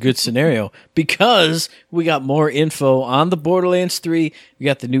 And that's a good scenario because we got more info on the Borderlands 3. We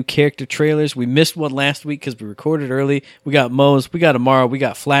got the new character trailers. We missed one last week because we recorded early. We got Moe's. We got Amaro. We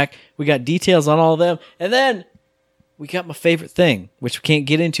got Flack. We got details on all of them. And then we got my favorite thing, which we can't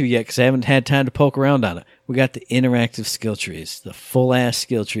get into yet because I haven't had time to poke around on it. We got the interactive skill trees, the full-ass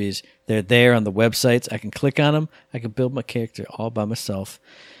skill trees. They're there on the websites. I can click on them. I can build my character all by myself.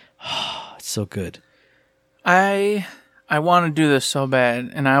 It's so good. I want to do this so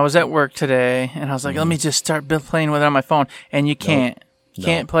bad, and I was at work today, and I was like, let me just start playing with it on my phone, and you can't. You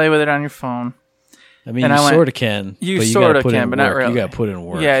can't play with it on your phone. I mean, And you I went, sort of can. You but sort gotta of put can, in but not work. really. You got to put in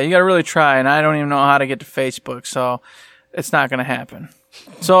work. Yeah, you got to really try, and I don't even know how to get to Facebook, so it's not going to happen.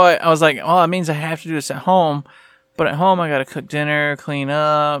 So I was like, well, that means I have to do this at home, but at home I got to cook dinner, clean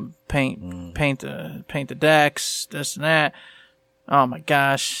up, paint the decks, this and that. Oh my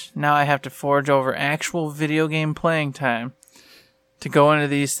gosh, now I have to forge over actual video game playing time to go into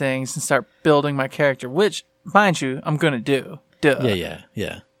these things and start building my character, which, mind you, I'm going to do. Duh.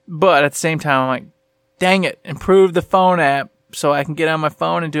 Yeah. But at the same time, I'm like, dang it, improve the phone app so I can get on my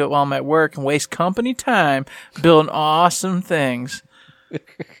phone and do it while I'm at work and waste company time building awesome things.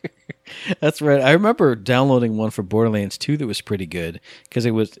 That's right. I remember downloading one for Borderlands 2 that was pretty good because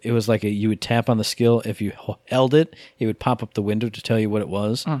it was like you would tap on the skill. If you held it, it would pop up the window to tell you what it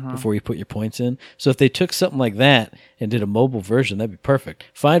was before you put your points in. So if they took something like that and did a mobile version, that'd be perfect.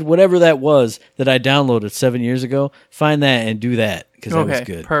 Find whatever that was that I downloaded 7 years ago. Find that and do that because that was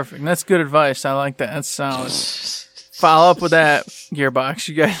good. Perfect. That's good advice. I like that. That's solid. Follow up with that, Gearbox.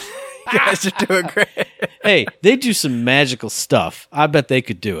 You guys are doing great. Hey, they do some magical stuff. I bet they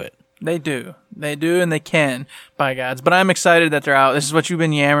could do it. They do, and they can, by gods. But I'm excited that they're out. This is what you've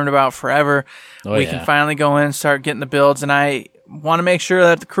been yammering about forever. We can finally go in and start getting the builds, and I want to make sure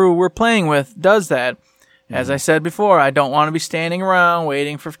that the crew we're playing with does that. As I said before, I don't want to be standing around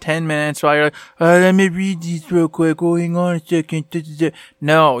waiting for 10 minutes while you're like, let me read these real quick. Hang on a second.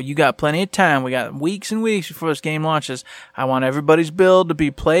 No, you got plenty of time. We got weeks and weeks before this game launches. I want everybody's build to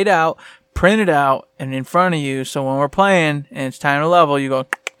be played out, printed out, and in front of you. So when we're playing and it's time to level, you go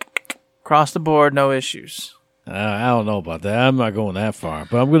across the board, no issues. I don't know about that. I'm not going that far,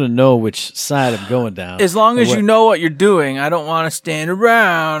 but I'm going to know which side I'm going down. As long as you know what you're doing, I don't want to stand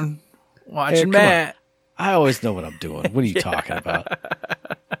around watching Matt. I always know what I'm doing. What are you talking about?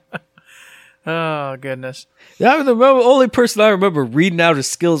 Oh, goodness. The only person I remember reading out his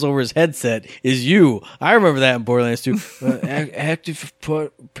skills over his headset is you. I remember that in Borderlands 2. Active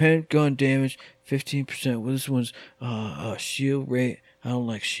pen gun damage, 15%. Well, this one's shield rate. I don't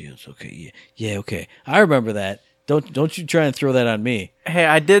like shields. Okay, yeah, okay. I remember that. Don't you try and throw that on me. Hey,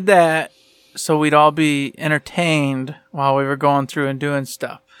 I did that so we'd all be entertained while we were going through and doing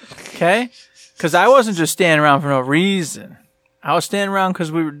stuff. Okay? Because I wasn't just standing around for no reason. I was standing around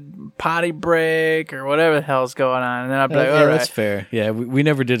because we were potty break or whatever the hell's going on. And then I'd be like, all right. That's fair. Yeah, we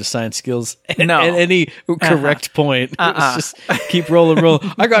never did assign skills at any correct point. It was just keep rolling.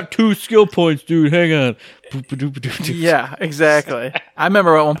 I got 2 skill points, dude. Hang on. Yeah, exactly. I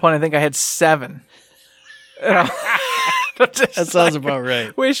remember at one point I think I had 7. That sounds about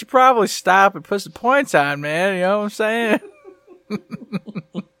right. We should probably stop and put some points on, man. You know what I'm saying?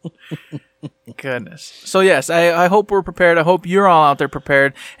 Goodness. So yes, I hope we're prepared. I hope you're all out there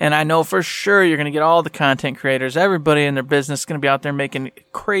prepared. And I know for sure you're going to get all the content creators, everybody in their business is going to be out there making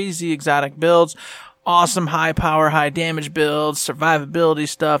crazy exotic builds, awesome high power, high damage builds, survivability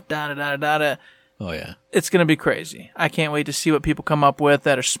stuff, da-da-da-da-da. Oh, yeah. It's going to be crazy. I can't wait to see what people come up with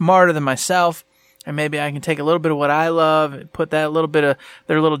that are smarter than myself And maybe I can take a little bit of what I love and put that little bit of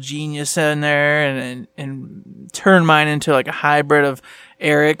their little genius in there and turn mine into like a hybrid of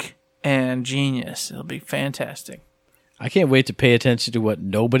Eric and Genius. It'll be fantastic. I can't wait to pay attention to what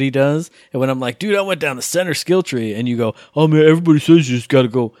nobody does. And when I'm like, dude, I went down the center skill tree, and you go, oh man, everybody says you gotta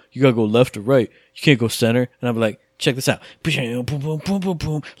go left or right. You can't go center. And I'm like, check this out. Boom, boom, boom, boom, boom,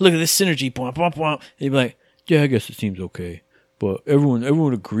 boom. Look at this synergy. Boom, boom, boom. And you'd be like, yeah, I guess it seems okay. But everyone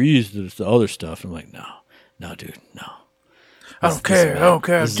agrees that it's the other stuff. I'm like, no, dude, no. I don't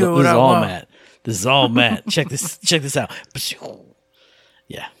care. This Do is what I all want. Matt. This is all Matt. Check this out.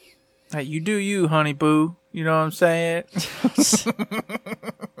 Yeah. Hey, you do you, honey boo. You know what I'm saying?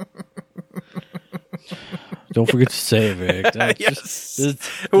 Don't forget to save, Eric. Yes.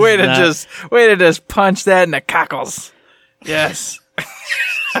 Way to just punch that in the cockles. Yes.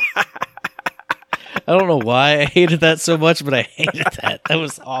 I don't know why I hated that so much, but I hated that. That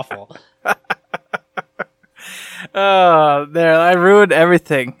was awful. Oh, there! I ruined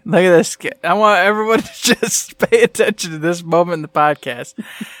everything. Look at this. I want everyone to just pay attention to this moment in the podcast.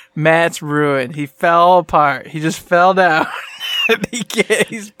 Matt's ruined. He fell apart. He just fell down.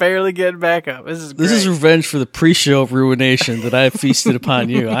 He's barely getting back up. This is great. This is revenge for the pre-show ruination that I feasted upon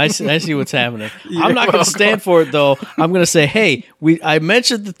you. I see what's happening. I'm not going to stand for it, though. I'm going to say, hey, I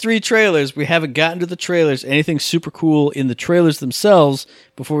mentioned the 3 trailers. We haven't gotten to the trailers. Anything super cool in the trailers themselves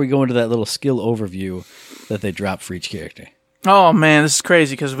before we go into that little skill overview that they drop for each character. Oh, man, this is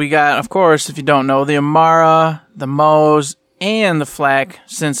crazy because we got, of course, if you don't know, the Amara, the Moze, and the Flak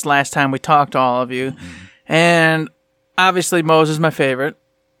since last time we talked to all of you. Mm-hmm. And obviously, Moze is my favorite.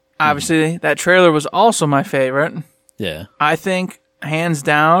 Obviously, that trailer was also my favorite. Yeah. I think, hands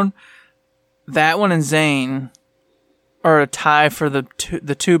down, that one and Zane are a tie for the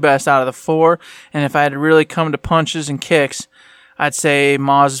two best out of the 4. And if I had to really come to punches and kicks, I'd say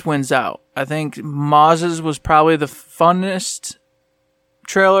Moz wins out. I think Moz's was probably the funnest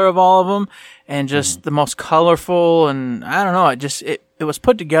trailer of all of them, and just the most colorful, and I don't know, it was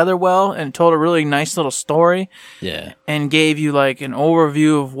put together well, and it told a really nice little story. Yeah. And gave you like an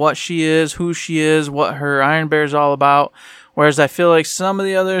overview of what she is, who she is, what her Iron Bear is all about. Whereas I feel like some of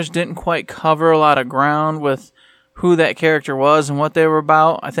the others didn't quite cover a lot of ground with who that character was and what they were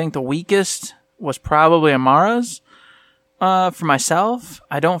about. I think the weakest was probably Amara's. For myself,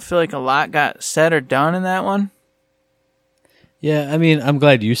 I don't feel like a lot got said or done in that one. Yeah, I mean, I'm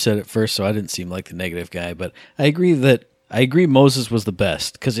glad you said it first, so I didn't seem like the negative guy, but I agree Moses was the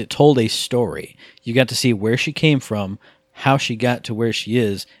best because it told a story. You got to see where she came from, how she got to where she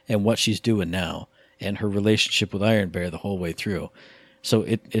is, and what she's doing now, and her relationship with Iron Bear the whole way through. So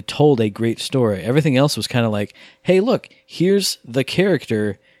it told a great story. Everything else was kind of like, hey, look, here's the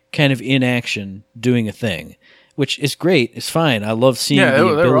character kind of in action doing a thing, which is great. It's fine. I love seeing the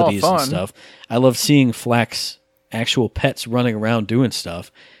abilities and stuff. I love seeing Flak's actual pets running around doing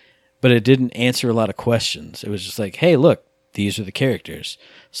stuff, but it didn't answer a lot of questions. It was just like, hey, look, these are the characters.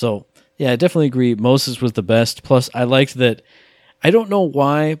 So, yeah, I definitely agree. Moses was the best. Plus, I liked that. I don't know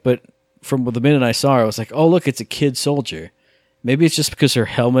why, but from the minute I saw her, I was like, oh, look, it's a kid soldier. Maybe it's just because her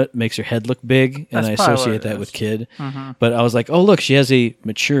helmet makes her head look big, and I associate that with kid. Mm-hmm. But I was like, oh, look, she has a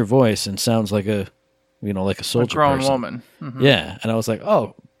mature voice and sounds like a soldier, a grown person. woman. Mm-hmm. Yeah, and I was like,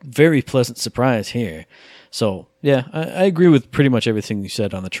 oh, very pleasant surprise here. So, yeah, I agree with pretty much everything you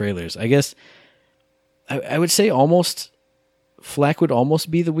said on the trailers. I guess I would say Flak would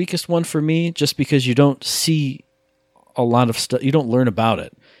almost be the weakest one for me, just because you don't see a lot of stuff. You don't learn about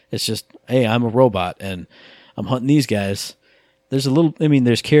it. It's just, hey, I'm a robot, and I'm hunting these guys.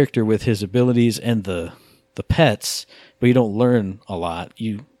 There's character with his abilities and the pets, but you don't learn a lot.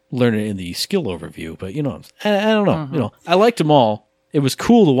 You learn it in the skill overview, but I don't know. Mm-hmm. I liked them all. It was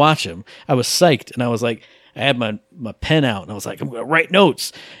cool to watch them. I was psyched, and I was like, I had my pen out, and I was like, I'm going to write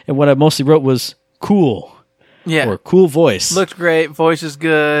notes. And what I mostly wrote was cool. Yeah. Or cool voice. Looked great. Voice is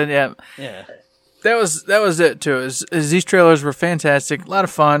good. Yeah. Yeah. That was it too. Is these trailers were fantastic, a lot of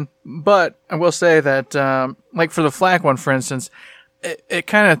fun. But I will say that, like for the Flak one, for instance, it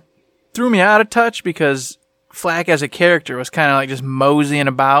kind of threw me out of touch because Flak as a character was kind of like just moseying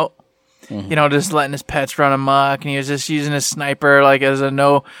about, just letting his pets run amok, and he was just using his sniper like as a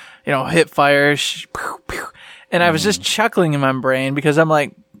hip fire, and I was just chuckling in my brain because I'm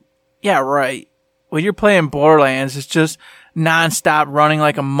like, yeah, right. When you're playing Borderlands, it's just nonstop running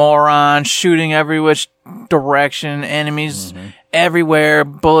like a moron, shooting every which direction, enemies everywhere,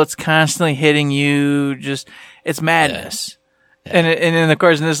 bullets constantly hitting you. Just, it's madness. And then, of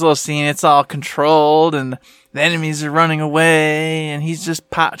course, in this little scene, it's all controlled, and the enemies are running away, and he's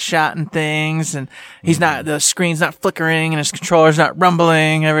just pot-shotting things, and the screen's not flickering, and his controller's not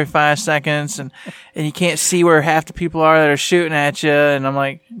rumbling every 5 seconds, and you can't see where half the people are that are shooting at you, and I'm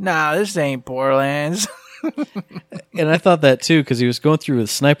like, nah, this ain't Borderlands. And I thought that too, because he was going through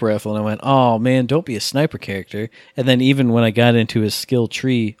with sniper rifle, and I went, "Oh man, don't be a sniper character." And then even when I got into his skill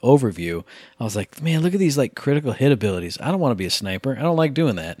tree overview, I was like, "Man, look at these like critical hit abilities. I don't want to be a sniper. I don't like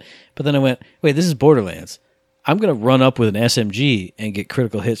doing that." But then I went, "Wait, this is Borderlands. I'm gonna run up with an SMG and get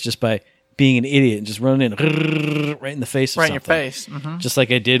critical hits just by being an idiot and just running in right in the face, of right in something. your face, Just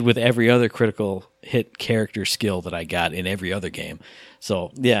like I did with every other critical hit character skill that I got in every other game."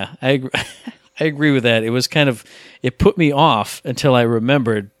 So yeah, I agree. I agree with that. It was it put me off until I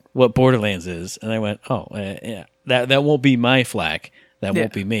remembered what Borderlands is, and I went, "Oh, yeah, that won't be my flack. That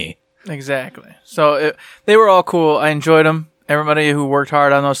won't be me." Exactly. So they were all cool. I enjoyed them. Everybody who worked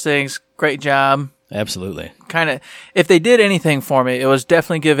hard on those things, great job. Absolutely. Kind of, if they did anything for me, it was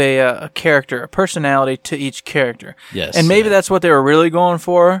definitely give a character, a personality to each character. Yes. And maybe that's what they were really going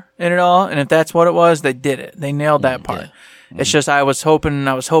for in it all. And if that's what it was, they did it. They nailed that part. Yeah. It's just I was hoping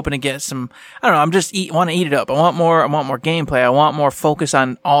to get some. I don't know. I'm just want to eat it up. I want more gameplay. I want more focus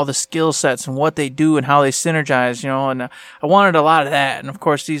on all the skill sets and what they do and how they synergize. And I wanted a lot of that. And of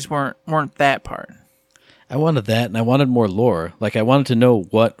course, these weren't that part. I wanted that, and I wanted more lore. Like I wanted to know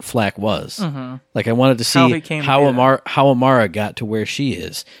what Flack was. Mm-hmm. Like I wanted to see how Amara got to where she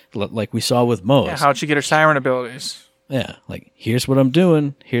is. Like we saw with Moze. Yeah, how'd she get her siren abilities? Yeah. Like here's what I'm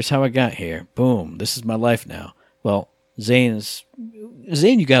doing. Here's how I got here. Boom. This is my life now. Well. Zane,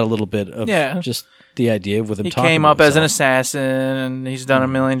 you got a little bit of just the idea with him talking. He came up as an assassin, and he's done a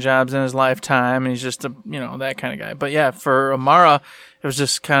million jobs in his lifetime, and he's just that kind of guy. But yeah, for Amara, it was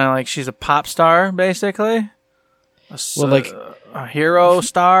just kind of like she's a pop star, basically. A hero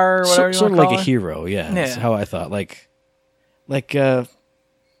star, or whatever you sort of like a hero. Yeah, that's how I thought. What's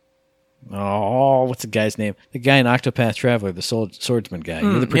the guy's name? The guy in Octopath Traveler, the swordsman guy.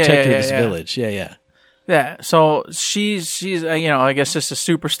 You're the protector of this village. Yeah. Yeah, so she's I guess just a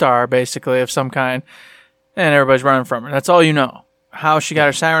superstar, basically, of some kind, and everybody's running from her. That's all you know. How she got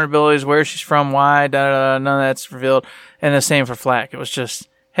her siren abilities, where she's from, why, none of that's revealed. And the same for Flack. It was just,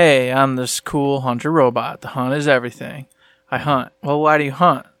 hey, I'm this cool hunter robot. The hunt is everything. I hunt. Well, why do you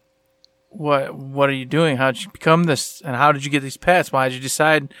hunt? What are you doing? How did you become this? And how did you get these pets? Why did you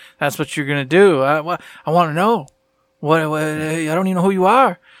decide that's what you're going to do? I want to know. I don't even know who you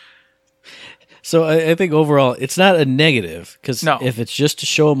are. So I think overall, it's not a negative, because if it's just to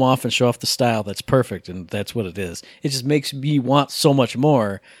show them off and show off the style, that's perfect, and that's what it is. It just makes me want so much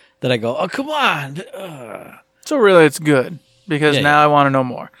more that I go, oh, come on. So really, it's good, because now I want to know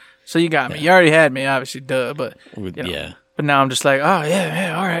more. So you got me. You already had me, obviously, but But now I'm just like, oh,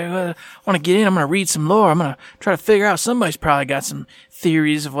 yeah, all right. Well, I want to get in. I'm going to read some lore. I'm going to try to figure out. Somebody's probably got some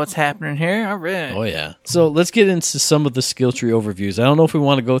theories of what's happening here. All right. Oh, yeah. So let's get into some of the skill tree overviews. I don't know if we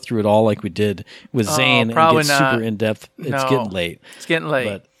want to go through it all like we did with Zane and get super in-depth. It's getting late. It's getting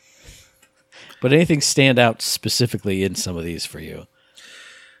late. But anything stand out specifically in some of these for you?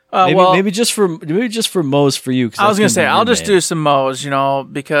 Maybe just for Moze for you. I was going to say, I'll just do some Moze,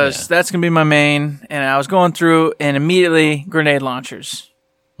 because that's going to be my main. And I was going through and immediately grenade launchers.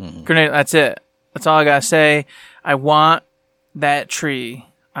 Mm-hmm. That's it. That's all I got to say. I want that tree.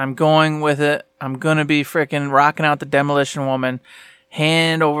 I'm going with it. I'm going to be freaking rocking out the Demolition Woman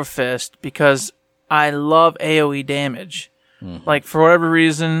hand over fist because I love AoE damage. Mm-hmm. Like, for whatever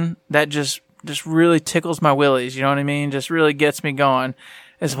reason, that just really tickles my willies. You know what I mean? Just really gets me going.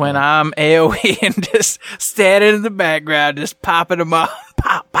 Is when I'm AoE and just standing in the background, just popping them up.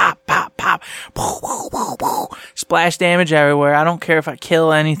 Pop, pop, pop, pop. Splash damage everywhere. I don't care if I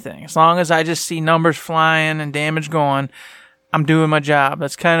kill anything. As long as I just see numbers flying and damage going, I'm doing my job.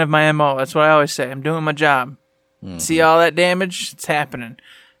 That's kind of my MO. That's what I always say. I'm doing my job. Mm-hmm. See all that damage? It's happening.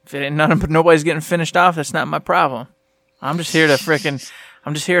 If it ain't nobody's getting finished off, that's not my problem. I'm just here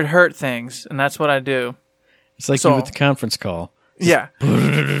to hurt things, and that's what I do. It's like you with the conference call. Yeah.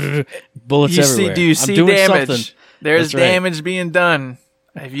 Bullets everywhere. Do you see damage? Something. There's damage being done.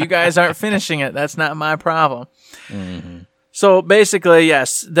 If you guys aren't finishing it, that's not my problem. Mm-hmm. So basically,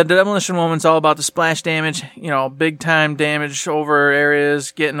 yes, the Demolition Woman's all about the splash damage, big time damage over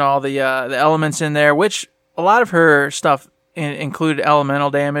areas, getting all the elements in there, which a lot of her stuff included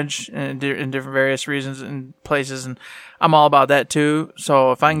elemental damage in different various reasons and places, and I'm all about that too.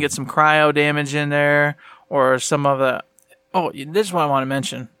 So if I can get some cryo damage in there or some of the... Oh, this is what I want to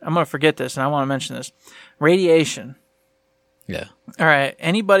mention. I'm going to forget this, and I want to mention this. Radiation. Yeah. All right,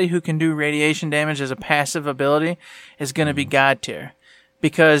 anybody who can do radiation damage as a passive ability is going to be God tier.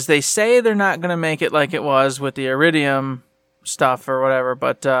 Because they say they're not going to make it like it was with the iridium stuff or whatever,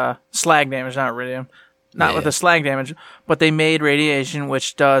 but slag damage, not iridium. Not with the slag damage, but they made radiation,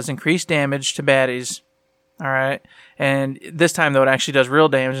 which does increase damage to baddies. All right? And this time, though, it actually does real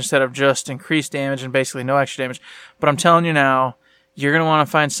damage instead of just increased damage and basically no extra damage. But I'm telling you now, you're going to want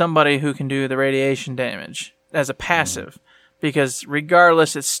to find somebody who can do the radiation damage as a passive. Because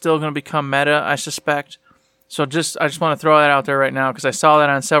regardless, it's still going to become meta, I suspect. So I just want to throw that out there right now because I saw that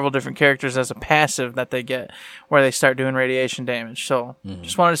on several different characters as a passive that they get where they start doing radiation damage. So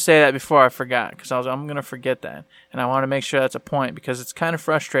just wanted to say that before I forgot because I'm going to forget that. And I want to make sure that's a point because it's kind of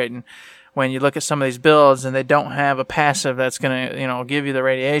frustrating when you look at some of these builds and they don't have a passive that's going to, give you the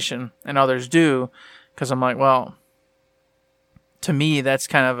radiation and others do. Because I'm like, well, to me, that's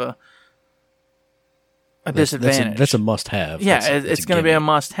kind of a disadvantage. That's a must-have. Yeah, it's going to be a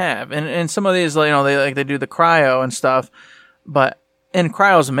must-have. And some of these, they do the cryo and stuff, and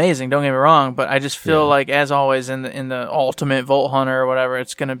cryo's amazing. Don't get me wrong, but I just feel like, as always, in the ultimate Volt Hunter or whatever,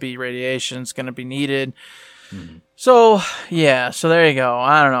 it's going to be radiation. It's going to be needed. So there you go.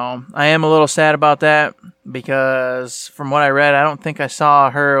 I don't know. I am a little sad about that because from what I read, I don't think I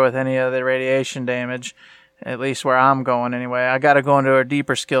saw her with any of the radiation damage, at least where I'm going anyway. I got to go into her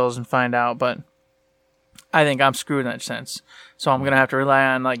deeper skills and find out, but I think I'm screwed in that sense. So I'm going to have to rely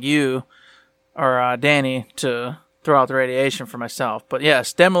on like you or Danny to throw out the radiation for myself. But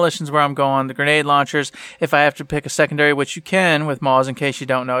yes, demolition's where I'm going. The grenade launchers, if I have to pick a secondary, which you can with Maws, in case you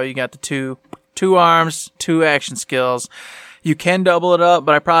don't know, you got the two arms, 2 action skills. You can double it up,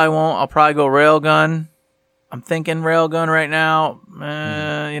 but I probably won't. I'll probably go railgun. I'm thinking railgun right now,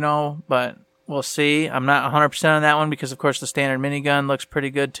 but we'll see. I'm not 100% on that one because, of course, the standard minigun looks pretty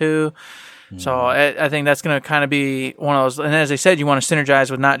good too. So I think that's going to kind of be one of those. And as I said, you want to synergize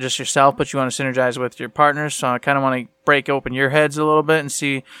with not just yourself, but you want to synergize with your partners. So I kind of want to break open your heads a little bit and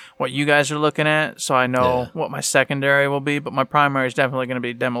see what you guys are looking at so I know what my secondary will be. But my primary is definitely going to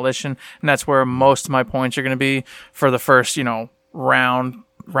be demolition. And that's where most of my points are going to be for the first, round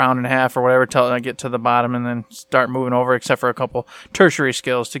and a half or whatever till I get to the bottom and then start moving over, except for a couple tertiary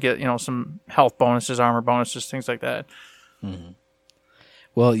skills to get, some health bonuses, armor bonuses, things like that. Mm-hmm.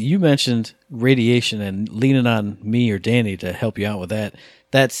 Well, you mentioned radiation and leaning on me or Danny to help you out with that.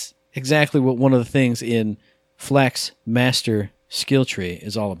 That's exactly what one of the things in Flak's Master skill tree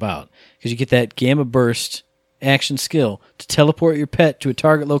is all about. Because you get that Gamma Burst action skill to teleport your pet to a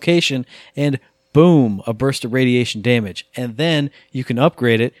target location and boom, a burst of radiation damage. And then you can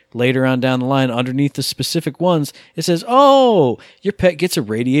upgrade it later on down the line underneath the specific ones. It says, oh, your pet gets a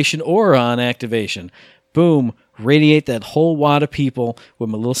radiation aura on activation. Boom, radiate that whole wad of people with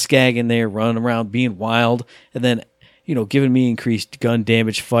my little skag in there running around being wild, and then, giving me increased gun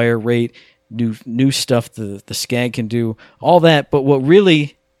damage, fire rate, new stuff the skag can do, all that. But what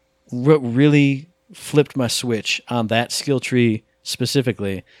really flipped my switch on that skill tree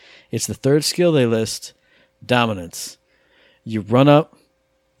specifically, it's the third skill they list, Dominance. You run up,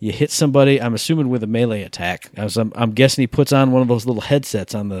 you hit somebody, I'm assuming with a melee attack. I'm guessing he puts on one of those little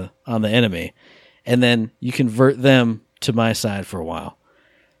headsets on the enemy. And then you convert them to my side for a while.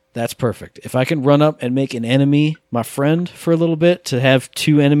 That's perfect. If I can run up and make an enemy my friend for a little bit to have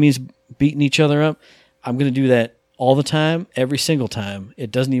 2 enemies beating each other up, I'm going to do that all the time, every single time. It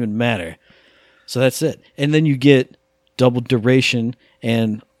doesn't even matter. So that's it. And then you get double duration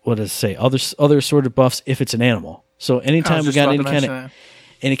and, other sort of buffs if it's an animal. So anytime we got any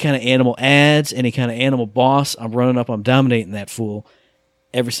kind of animal ads, any kind of animal boss, I'm running up, I'm dominating that fool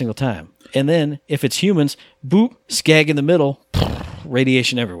every single time. And then, if it's humans, boop, skag in the middle,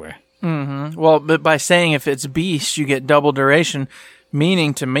 radiation everywhere. Mm-hmm. Well, but by saying if it's beast, you get double duration,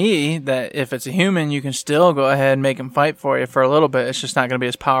 meaning to me that if it's a human, you can still go ahead and make him fight for you for a little bit. It's just not going to be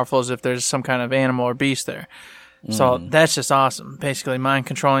as powerful as if there's some kind of animal or beast there. So that's just awesome. Basically, mind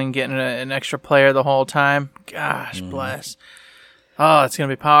controlling, getting an extra player the whole time. Gosh, bless. Oh, it's going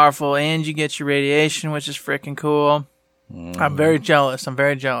to be powerful. And you get your radiation, which is freaking cool. I'm very jealous.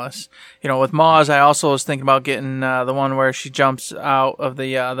 With Maws, I also was thinking about getting the one where she jumps out of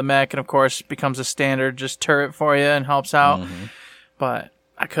the mech and, of course, becomes a standard just turret for you and helps out. Mm-hmm. But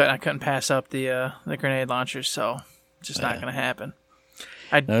I couldn't pass up the grenade launchers, so it's just not going to happen.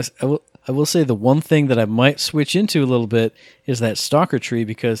 I will say the one thing that I might switch into a little bit is that Stalker tree,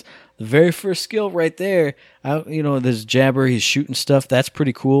 because the very first skill right there, there's Jabber, he's shooting stuff. That's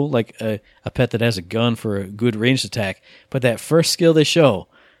pretty cool, like a pet that has a gun for a good ranged attack. But that first skill they show,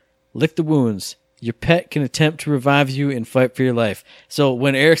 Lick the Wounds, Your pet can attempt to revive you and fight for your life. So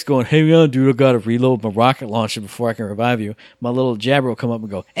when Eric's going, hang on, dude, I got to reload my rocket launcher before I can revive you, my little jabber will come up and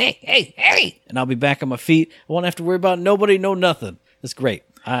go, hey, hey, hey, and I'll be back on my feet. I won't have to worry about nobody, no nothing. That's great.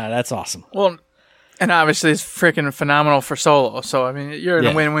 That's awesome. Well, and obviously it's freaking phenomenal for solo. So, I mean, you're in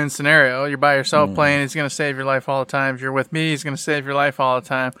a win-win scenario. You're by yourself playing. He's going to save your life all the time. If you're with me, he's going to save your life all the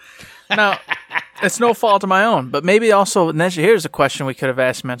time. Now, it's no fault of my own, but maybe also, and here's a question we could have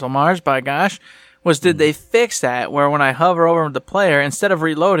asked Mental Mars, by gosh, was did they fix that where when I hover over the player, instead of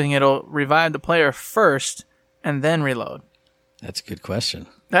reloading, it'll revive the player first and then reload? That's a good question.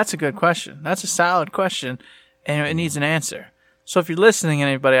 That's a good question. That's a solid question, and it needs an answer. So if you're listening,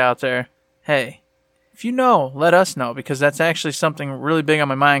 anybody out there, hey, if you know, let us know, because that's actually something really big on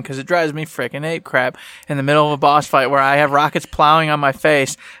my mind, because it drives me freaking ape crap in the middle of a boss fight where I have rockets plowing on my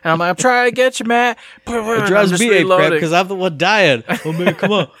face, and I'm like, I'm trying to get you, Matt. It drives me ape crap because I'm the one dying. Oh, man,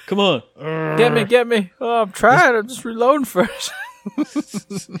 come on. Get me. Oh, I'm trying. I'm just reloading first.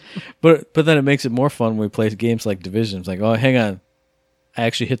 But then it makes it more fun when we play games like Division. It's like, oh, hang on. I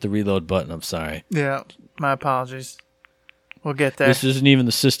actually hit the reload button. I'm sorry. Yeah, my apologies. We'll get there. This isn't even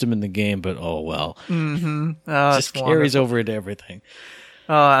the system in the game, but oh well. Mm-hmm. It just carries over into everything.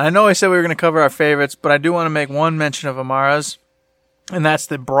 I know I said we were going to cover our favorites, but I do want to make one mention of Amara's, and that's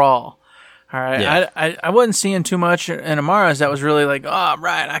the Brawl. All right. Yeah. I wasn't seeing too much in Amara's that was really like, oh,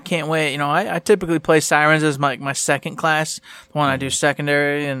 right, I can't wait. You know, I typically play Sirens as my second class, the one I do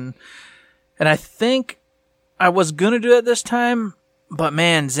secondary, and I think I was going to do it this time. But,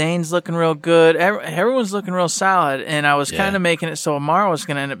 man, Zane's looking real good. Everyone's looking real solid. And I was kind of making it so Amara was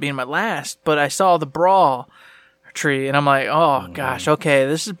going to end up being my last. But I saw the Brawl tree, and I'm like, oh, gosh, okay,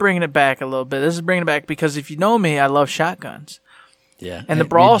 this is bringing it back a little bit. This is bringing it back because if you know me, I love shotguns. Yeah. And the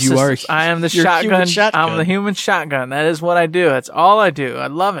Brawl system, I am the shotgun. I'm the human shotgun. That is what I do. That's all I do. I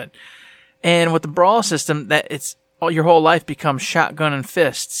love it. And with the Brawl system, your whole life becomes shotgun and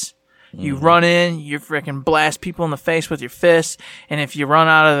fists. You run in, you freaking blast people in the face with your fists, and if you run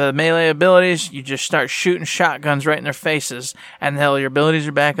out of the melee abilities, you just start shooting shotguns right in their faces, and your abilities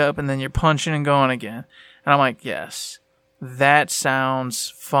are back up, and then you're punching and going again. And I'm like, yes, that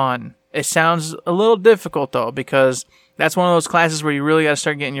sounds fun. It sounds a little difficult, though, because that's one of those classes where you really got to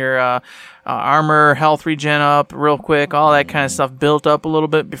start getting your armor, health regen up real quick, all that kind of stuff built up a little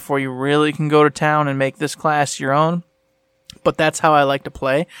bit before you really can go to town and make this class your own. But that's how I like to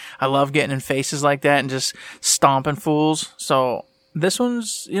play. I love getting in faces like that and just stomping fools. So this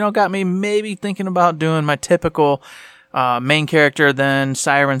one's, got me maybe thinking about doing my typical main character, then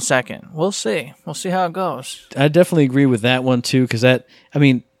Siren second. We'll see. We'll see how it goes. I definitely agree with that one, too, because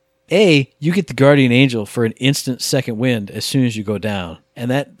you get the Guardian Angel for an instant second wind as soon as you go down.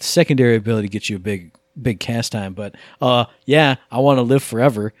 And that secondary ability gets you a big cast time. But, I want to live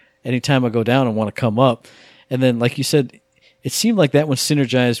forever. Anytime I go down, I want to come up. And then, like you said, it seemed like that one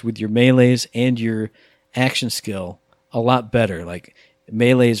synergized with your melees and your action skill a lot better. Like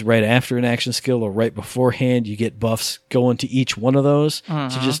melees right after an action skill or right beforehand, you get buffs going to each one of those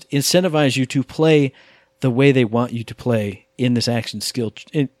to just incentivize you to play the way they want you to play in this action skill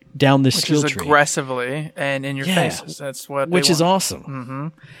down this skill tree. Which is aggressively and in your faces. That's what which is want. Awesome. Mm-hmm.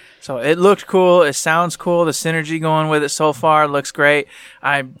 So it looked cool. It sounds cool. The synergy going with it so far looks great.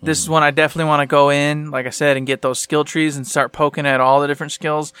 This is one I definitely want to go in, like I said, and get those skill trees and start poking at all the different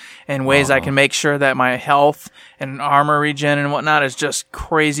skills and ways I can make sure that my health and armor regen and whatnot is just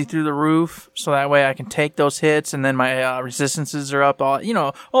crazy through the roof. So that way I can take those hits and then my resistances are up,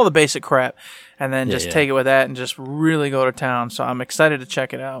 all the basic crap. And then take it with that and just really go to town. So I'm excited to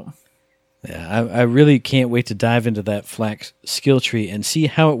check it out. Yeah, I really can't wait to dive into that Flax skill tree and see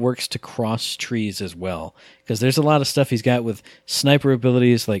how it works to cross trees as well. Because there's a lot of stuff he's got with sniper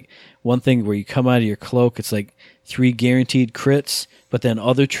abilities, like one thing where you come out of your cloak, it's like 3 guaranteed crits, but then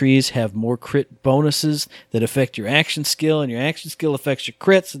other trees have more crit bonuses that affect your action skill, and your action skill affects your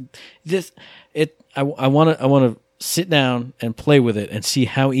crits. And I want to sit down and play with it and see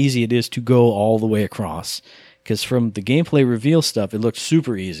how easy it is to go all the way across. Because from the gameplay reveal stuff, it looked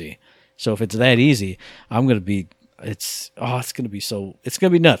super easy. So if it's that easy, it's going to be nuts.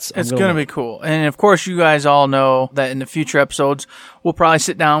 It's going to be cool. And of course, you guys all know that in the future episodes, we'll probably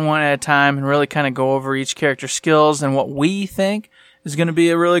sit down one at a time and really kind of go over each character's skills and what we think is going to be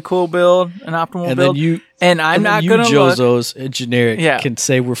a really cool build, an optimal build. I'm not going to look. Jozos generic can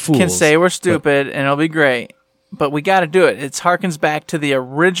say we're fools. Can say we're stupid, and it'll be great. But we got to do it. It harkens back to the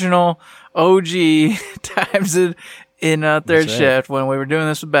original OG times in third shift when we were doing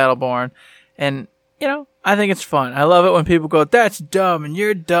this with Battleborn. And, I think it's fun. I love it when people go, that's dumb, and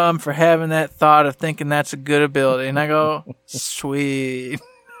you're dumb for having that thought of thinking that's a good ability. And I go, sweet.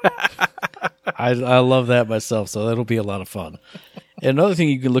 I love that myself, so that'll be a lot of fun. And another thing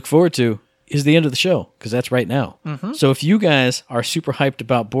you can look forward to is the end of the show, because that's right now. Mm-hmm. So if you guys are super hyped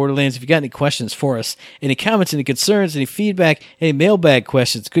about Borderlands, if you got any questions for us, any comments, any concerns, any feedback, any mailbag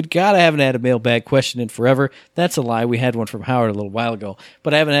questions, good God, I haven't had a mailbag question in forever. That's a lie. We had one from Howard a little while ago,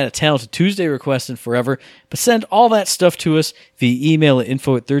 but I haven't had a Talented Tuesday request in forever. But send all that stuff to us via email at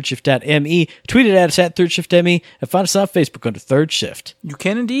info@thirdshift.me, tweet it at us at ThirdShiftME, and find us on Facebook under Third Shift. You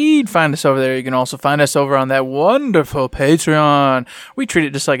can indeed find us over there. You can also find us over on that wonderful Patreon. We treat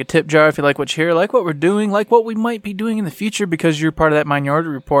it just like a tip jar. If you like what you hear, like what we're doing, like what we might be doing in the future because you're part of that Minority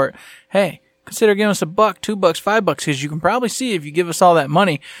Report, hey, consider giving us $1, $2, $5, because you can probably see if you give us all that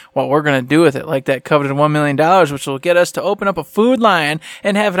money what we're going to do with it, like that coveted $1 million, which will get us to open up a Food Lion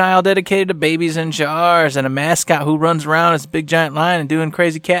and have an aisle dedicated to babies in jars and a mascot who runs around as a big giant lion and doing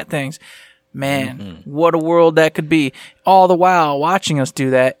crazy cat things. Man, what a world that could be. All the while watching us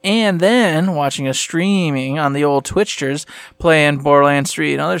do that, and then watching us streaming on the old Twitchers playing Borderlands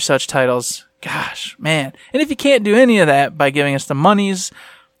 3 and other such titles. Gosh, man. And if you can't do any of that by giving us the monies,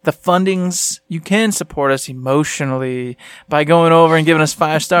 the fundings, you can support us emotionally by going over and giving us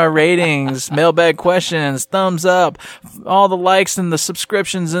 5-star ratings, mailbag questions, thumbs up, all the likes and the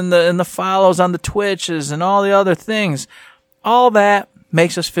subscriptions and the follows on the Twitches and all the other things. All that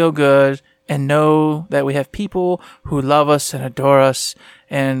makes us feel good and know that we have people who love us and adore us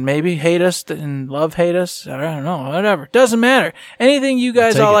and maybe hate us and hate us. I don't know, whatever. Doesn't matter. Anything you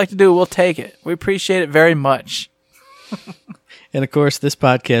guys all like to do, we'll take it. We appreciate it very much. And, of course, this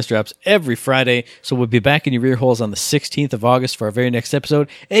podcast drops every Friday, so we'll be back in your ear holes on the 16th of August for our very next episode.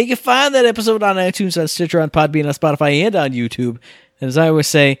 And you can find that episode on iTunes, on Stitcher, on Podbean, on Spotify, and on YouTube. And as I always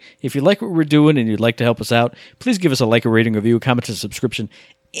say, if you like what we're doing and you'd like to help us out, please give us a like, a rating, review, a comment, a subscription,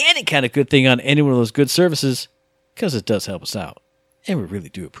 any kind of good thing on any one of those good services, because it does help us out. And we really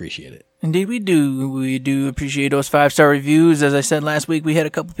do appreciate it. Indeed we do. We do appreciate those 5-star reviews. As I said last week, we had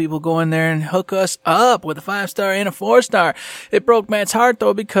a couple people go in there and hook us up with a 5-star and a 4-star. It broke Matt's heart,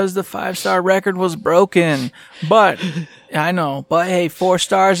 though, because the 5-star record was broken. But, I know, but hey, 4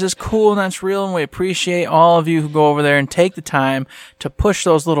 stars is cool and that's real, and we appreciate all of you who go over there and take the time to push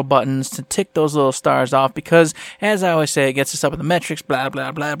those little buttons, to tick those little stars off, because, as I always say, it gets us up in the metrics, blah,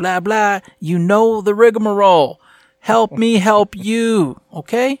 blah, blah, blah, blah. You know the rigmarole. Help me help you,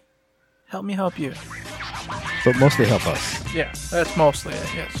 okay? Help me help you. But mostly help us. Yeah, that's mostly it,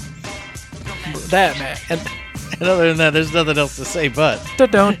 yes. That, man. And other than that, there's nothing else to say but...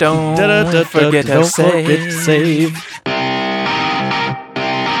 Don't forget to save.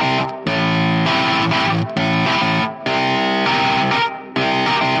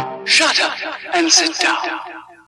 Shut up and sit down.